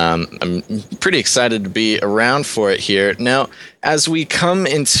I'm pretty excited to be around for it here. Now, as we come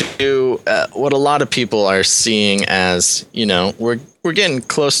into what a lot of people are seeing as, we're getting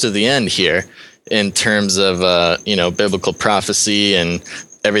close to the end here, in terms of, biblical prophecy and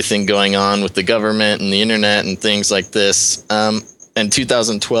everything going on with the government and the internet and things like this. And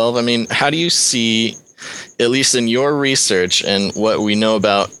 2012, I mean, how do you see, at least in your research and what we know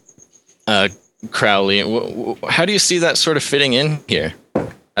about Crowley, how do you see that sort of fitting in here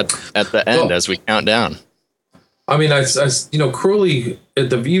at the end as we count down? I mean, Crowley,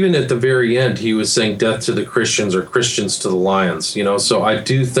 even at the very end, he was saying death to the Christians or Christians to the lions, So I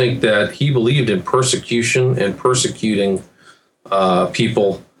do think that he believed in persecution and persecuting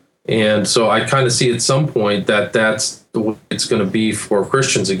people. And so I kind of see at some point that that's the way it's going to be for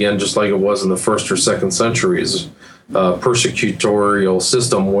Christians again, just like it was in the first or second centuries, persecutorial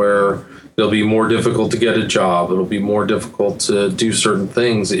system where it'll be more difficult to get a job. It'll be more difficult to do certain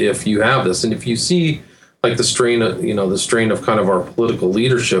things if you have this. And if you see, like the strain of kind of our political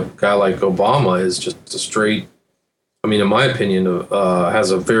leadership, a guy like Obama is just a straight, in my opinion, has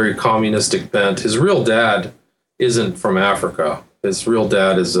a very communistic bent. His real dad isn't from Africa. His real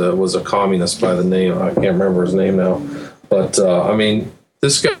dad was a communist by the name, I can't remember his name now. But,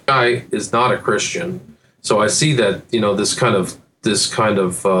 this guy is not a Christian. So I see that, this kind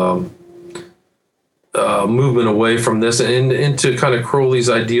of movement away from this and into kind of Crowley's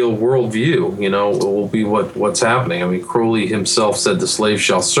ideal worldview, will be what's happening. I mean, Crowley himself said the slave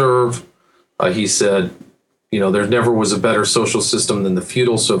shall serve. He said, there never was a better social system than the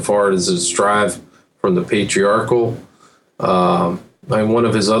feudal so far as it strive from the patriarchal. One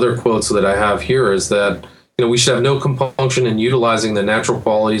of his other quotes that I have here is that, we should have no compunction in utilizing the natural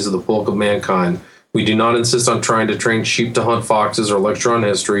qualities of the bulk of mankind. We do not insist on trying to train sheep to hunt foxes or lecture on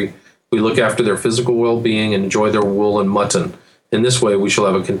history. We look after their physical well-being and enjoy their wool and mutton. In this way, we shall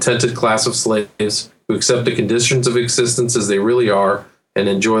have a contented class of slaves who accept the conditions of existence as they really are and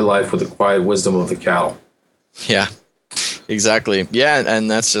enjoy life with the quiet wisdom of the cattle. Yeah, exactly. Yeah, and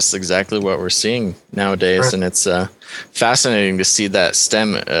that's just exactly what we're seeing nowadays. Right. And it's fascinating to see that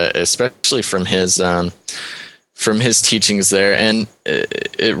stem, especially from his teachings there. And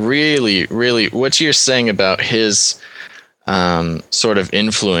it really, really, what you're saying about his sort of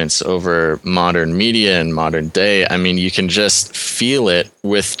influence over modern media and modern day. I mean, you can just feel it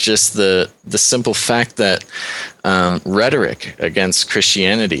with just the simple fact that rhetoric against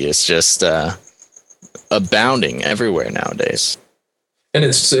Christianity is just abounding everywhere nowadays. And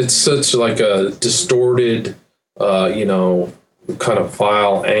it's such like a distorted, kind of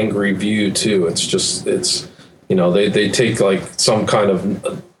vile, angry view too. It's they take like some kind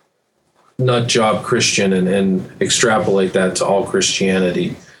of nut job Christian and extrapolate that to all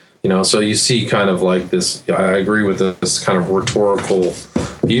Christianity. So you see kind of like this. I agree with this kind of rhetorical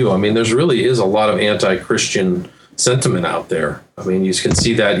view. I mean, there's really is a lot of anti-Christian sentiment out there. I mean, you can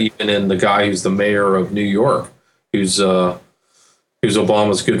see that even in the guy who's the mayor of New York, who's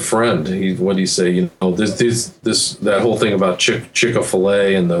Obama's good friend. What do you say? That whole thing about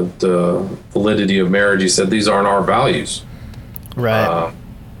Chick-fil-A and the validity of marriage. He said these aren't our values. Right.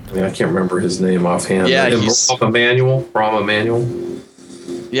 I can't remember his name offhand. Yeah, Rahm Emanuel.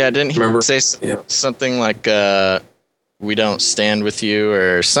 Yeah, didn't he say something like "We don't stand with you"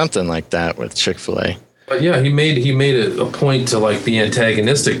 or something like that with Chick-fil-A? But yeah, he made it a point to like be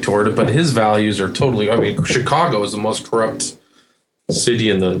antagonistic toward it. But his values are totally. I mean, Chicago is the most corrupt city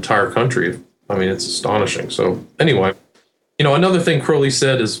in the entire country. I mean, it's astonishing. So anyway, another thing Crowley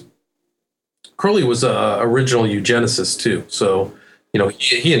said is Crowley was a original eugenicist too. So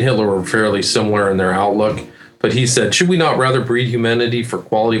he and Hitler were fairly similar in their outlook. But he said, should we not rather breed humanity for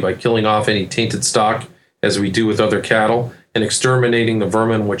quality by killing off any tainted stock as we do with other cattle and exterminating the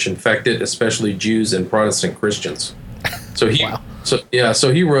vermin which infect it, especially Jews and Protestant Christians? So he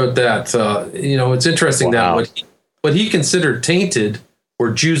wrote that. It's interesting that what he considered tainted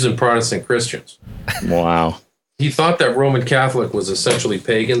were Jews and Protestant Christians. Wow. He thought that Roman Catholic was essentially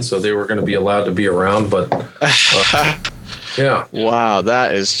pagan, so they were going to be allowed to be around. But yeah. Wow,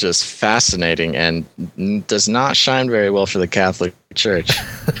 that is just fascinating and does not shine very well for the Catholic Church.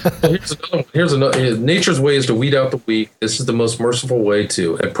 Here's another. Nature's way is to weed out the weak. This is the most merciful way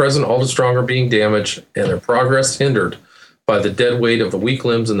too. At present, all the strong are being damaged and their progress hindered by the dead weight of the weak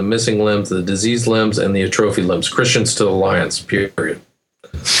limbs and the missing limbs, the diseased limbs and the atrophied limbs. Christians to the lions, period.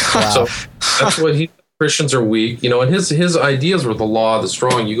 Wow. So that's what Christians are weak. And his ideas were the law of the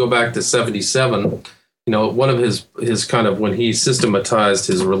strong. You go back to 77, one of his kind of, when he systematized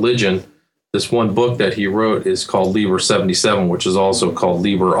his religion, this one book that he wrote is called Liber 77, which is also called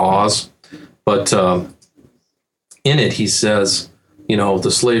Liber Oz. But in it, he says,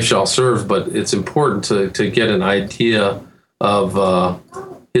 the slave shall serve, but it's important to get an idea of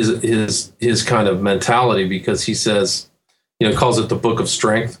his kind of mentality, because he says, calls it the Book of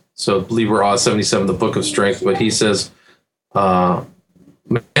Strength. So Liber Oz 77, the Book of Strength. But he says, man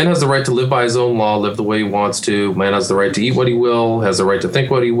has the right to live by his own law, live the way he wants to. Man has the right to eat what he will, has the right to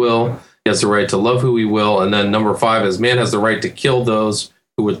think what he will. He has the right to love who he will. And then number 5 is man has the right to kill those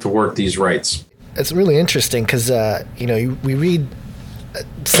who would thwart these rights. It's really interesting because, we read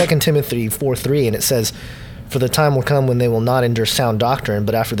 2 Timothy 4:3, and it says, for the time will come when they will not endure sound doctrine,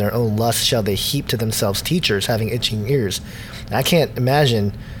 but after their own lust shall they heap to themselves teachers having itching ears. And I can't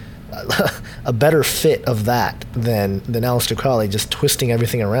imagine a better fit of that than Aleister Crowley just twisting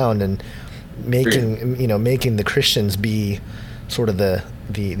everything around and making the Christians be sort of the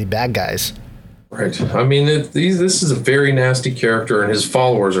bad guys. Right. I mean, this is a very nasty character, and his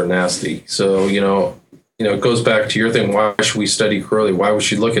followers are nasty. So it goes back to your thing. Why should we study Crowley? Why would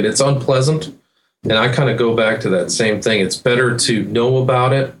she look at it? It's unpleasant, and I kind of go back to that same thing. It's better to know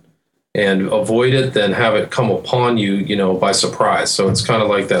about it and avoid it than have it come upon you, by surprise. So it's kind of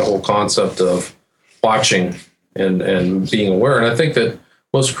like that whole concept of watching and being aware. And I think that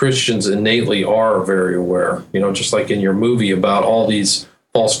most Christians innately are very aware, just like in your movie about all these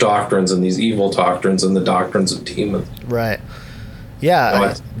false doctrines and these evil doctrines and the doctrines of demons. Right.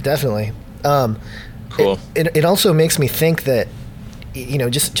 Yeah, definitely. Cool. It also makes me think that,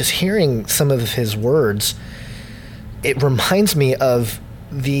 just hearing some of his words, it reminds me of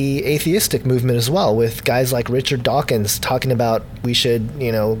the atheistic movement as well, with guys like Richard Dawkins talking about we should,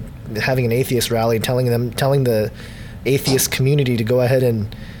 having an atheist rally, telling the atheist community to go ahead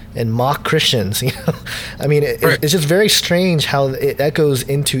and mock Christians. I mean, it's just very strange how it echoes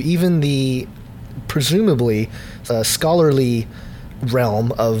into even the presumably scholarly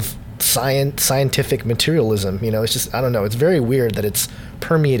realm of scientific materialism. It's just, I don't know, it's very weird that it's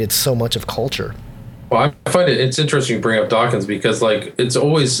permeated so much of culture. Well, I find it's interesting to bring up Dawkins because, it's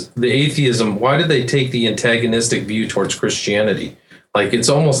always the atheism. Why did they take the antagonistic view towards Christianity? It's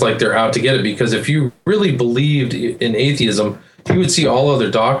almost like they're out to get it, because if you really believed in atheism, you would see all other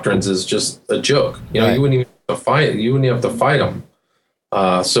doctrines as just a joke. Right. You wouldn't even have to fight. You wouldn't have to fight them.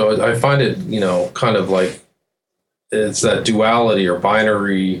 So I find it, kind of like it's that duality or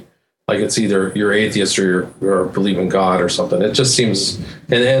binary, like it's either you're atheist or you're believe in God or something. It just seems,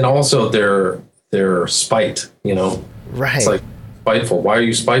 and also their spite, Right. It's like spiteful. Why are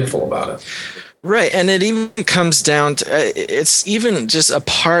you spiteful about it? Right. And it even comes down to, it's even just a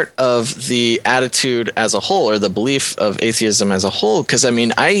part of the attitude as a whole, or the belief of atheism as a whole. Because, I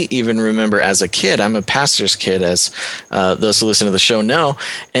mean, I even remember as a kid, I'm a pastor's kid, as those who listen to the show know.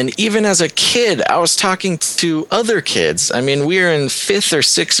 And even as a kid, I was talking to other kids. I mean, we were in 5th or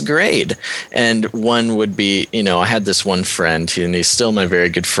 6th grade. And one would be, I had this one friend, and he's still my very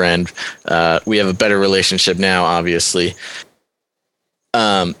good friend. We have a better relationship now, obviously.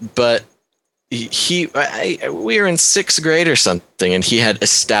 But we were in 6th grade or something, and he had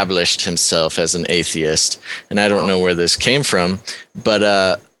established himself as an atheist, and I don't know where this came from, but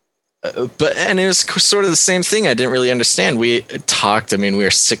and it was sort of the same thing. I didn't really understand. We talked. I mean, we were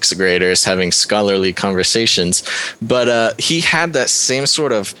 6th graders having scholarly conversations, but he had that same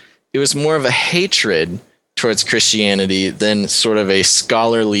sort of. It was more of a hatred towards Christianity than sort of a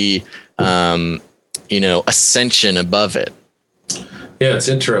scholarly, ascension above it. Yeah, it's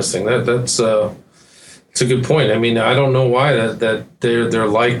interesting. That's it's a good point. I mean, I don't know why that they're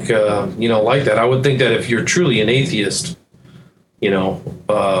like like that. I would think that if you're truly an atheist, you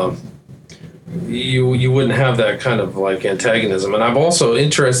wouldn't have that kind of like antagonism. And I've also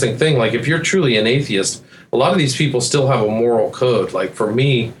interesting thing, like if you're truly an atheist, a lot of these people still have a moral code. Like for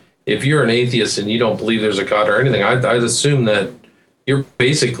me, if you're an atheist and you don't believe there's a God or anything, I'd assume that you're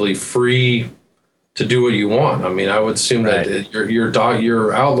basically free to do what you want. I mean, I would assume that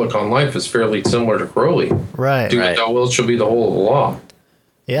your outlook on life is fairly similar to Crowley. Right. Do what thou wilt shall be the whole of the law.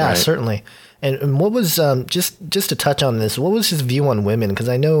 Yeah, Right. certainly. And what was just to touch on this? What was his view on women? Because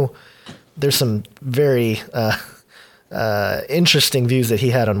I know there's some very interesting views that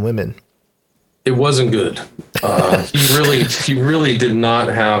he had on women. It wasn't good. He really did not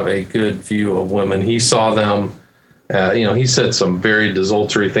have a good view of women. He saw them. He said some very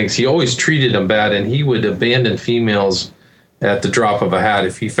desultory things. He always treated them bad, and he would abandon females at the drop of a hat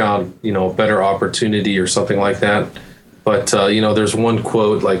if he found, a better opportunity or something like that. But, there's one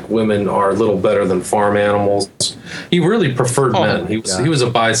quote, like, women are little better than farm animals. He really preferred men. He was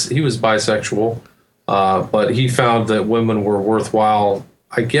bisexual, but he found that women were worthwhile.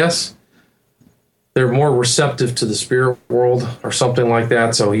 I guess they're more receptive to the spirit world or something like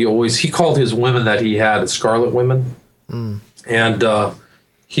that. So he called his women that he had scarlet women. And to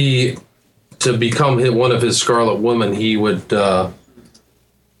become one of his scarlet women, he would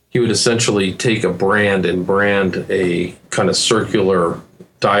essentially take a brand and brand a kind of circular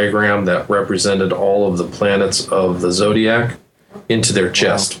diagram that represented all of the planets of the zodiac into their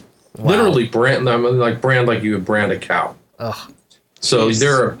chest. Wow. Literally brand like you would brand a cow. Ugh. So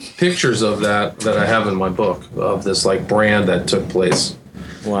there are pictures of that I have in my book of this like brand that took place.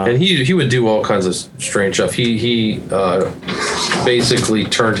 Wow. And he would do all kinds of strange stuff. He basically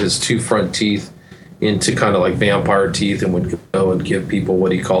turned his 2 front teeth into kind of like vampire teeth and would go and give people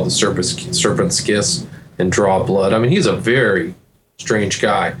what he called the serpent's kiss and draw blood. I mean, he's a very strange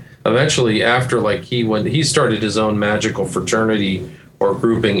guy. Eventually, after he started his own magical fraternity or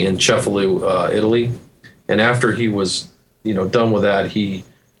grouping in Cefalù, Italy, and after he was done with that, he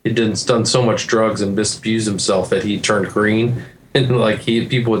done so much drugs and misused himself that he turned green. And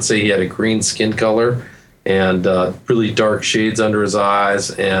people would say he had a green skin color and really dark shades under his eyes,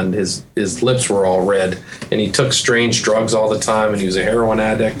 and his lips were all red. And he took strange drugs all the time, and he was a heroin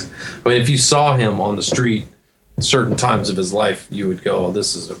addict. I mean, if you saw him on the street at certain times of his life, you would go, "Oh,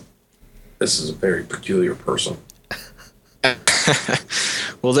 this is a very peculiar person."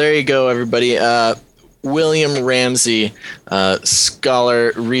 Well, there you go, everybody. William Ramsey,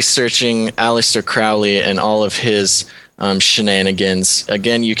 scholar researching Aleister Crowley and all of his shenanigans.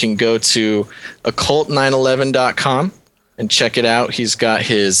 Again, you can go to occult911.com and check it out. He's got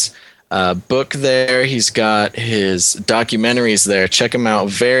his book there. He's got his documentaries there. Check them out.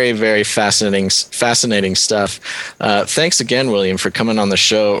 Very, very fascinating stuff. Thanks again, William, for coming on the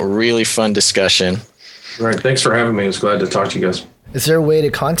show. Really fun discussion. All right. Thanks for having me. I was glad to talk to you guys. Is there a way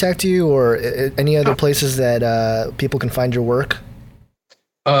to contact you or any other places that people can find your work?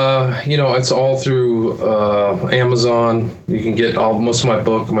 It's all through Amazon. You can get most of my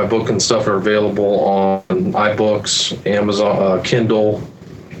book and stuff are available on iBooks, Amazon, Kindle.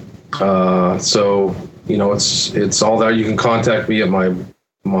 So it's all there. You can contact me at my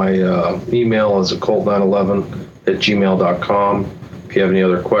email is occult911@gmail.com if you have any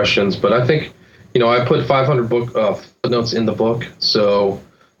other questions. But I think I put 500 footnotes in the book, so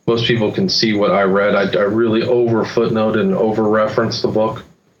most people can see what I read. I really over footnoted and over referenced the book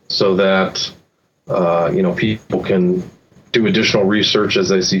so that people can do additional research as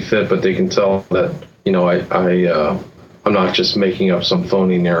they see fit, but they can tell that, I'm not just making up some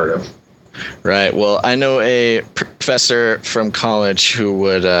phony narrative. Right. Well, I know a professor from college who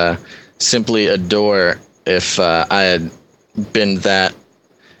would simply adore if I had been that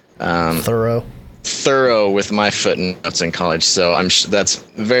thorough with my footnotes in college. So that's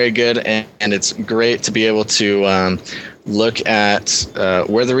very good, and it's great to be able to look at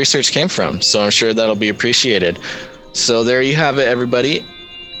where the research came from. So I'm sure that'll be appreciated. So there you have it, everybody.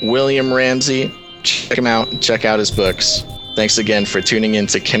 William Ramsey. Check him out. Check out his books. Thanks again for tuning in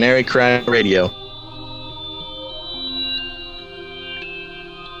to Canary Cry Radio.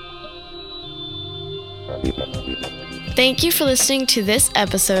 Thank you for listening to this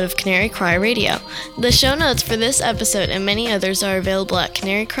episode of Canary Cry Radio. The show notes for this episode and many others are available at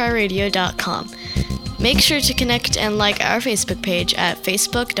canarycryradio.com. Make sure to connect and like our Facebook page at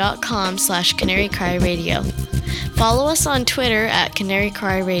facebook.com/canarycryradio. Follow us on Twitter at Canary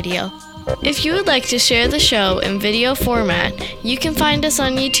Cry Radio. If you would like to share the show in video format, you can find us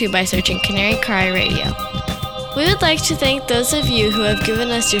on YouTube by searching Canary Cry Radio. We would like to thank those of you who have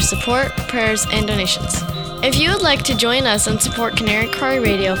given us your support, prayers, and donations. If you would like to join us and support Canary Cry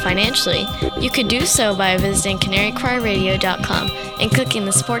Radio financially, you could do so by visiting canarycryradio.com and clicking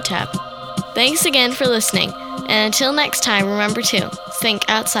the support tab. Thanks again for listening, and until next time, remember to think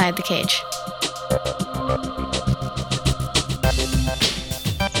outside the cage.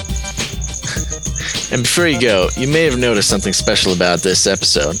 And before you go, you may have noticed something special about this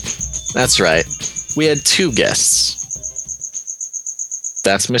episode. That's right, we had 2 guests.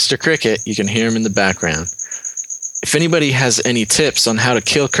 That's Mr. Cricket. You can hear him in the background. If anybody has any tips on how to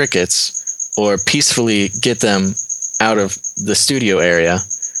kill crickets or peacefully get them out of the studio area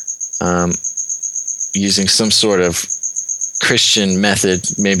using some sort of Christian method,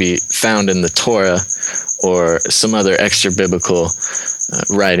 maybe found in the Torah or some other extra biblical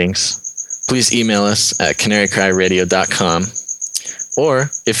writings, please email us at canarycryradio.com.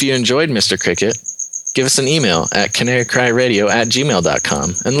 Or if you enjoyed Mr. Cricket, give us an email at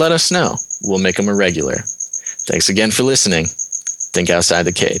canarycryradio@gmail.com and let us know. We'll make them a regular. Thanks again for listening. Think outside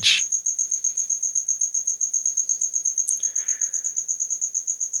the cage.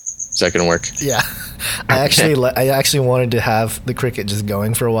 Is that going to work? Yeah. I actually wanted to have the cricket just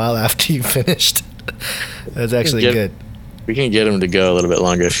going for a while after you finished. That's actually good. We can get him to go a little bit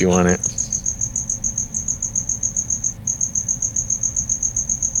longer if you want it.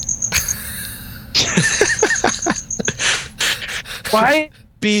 Quiet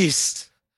beast.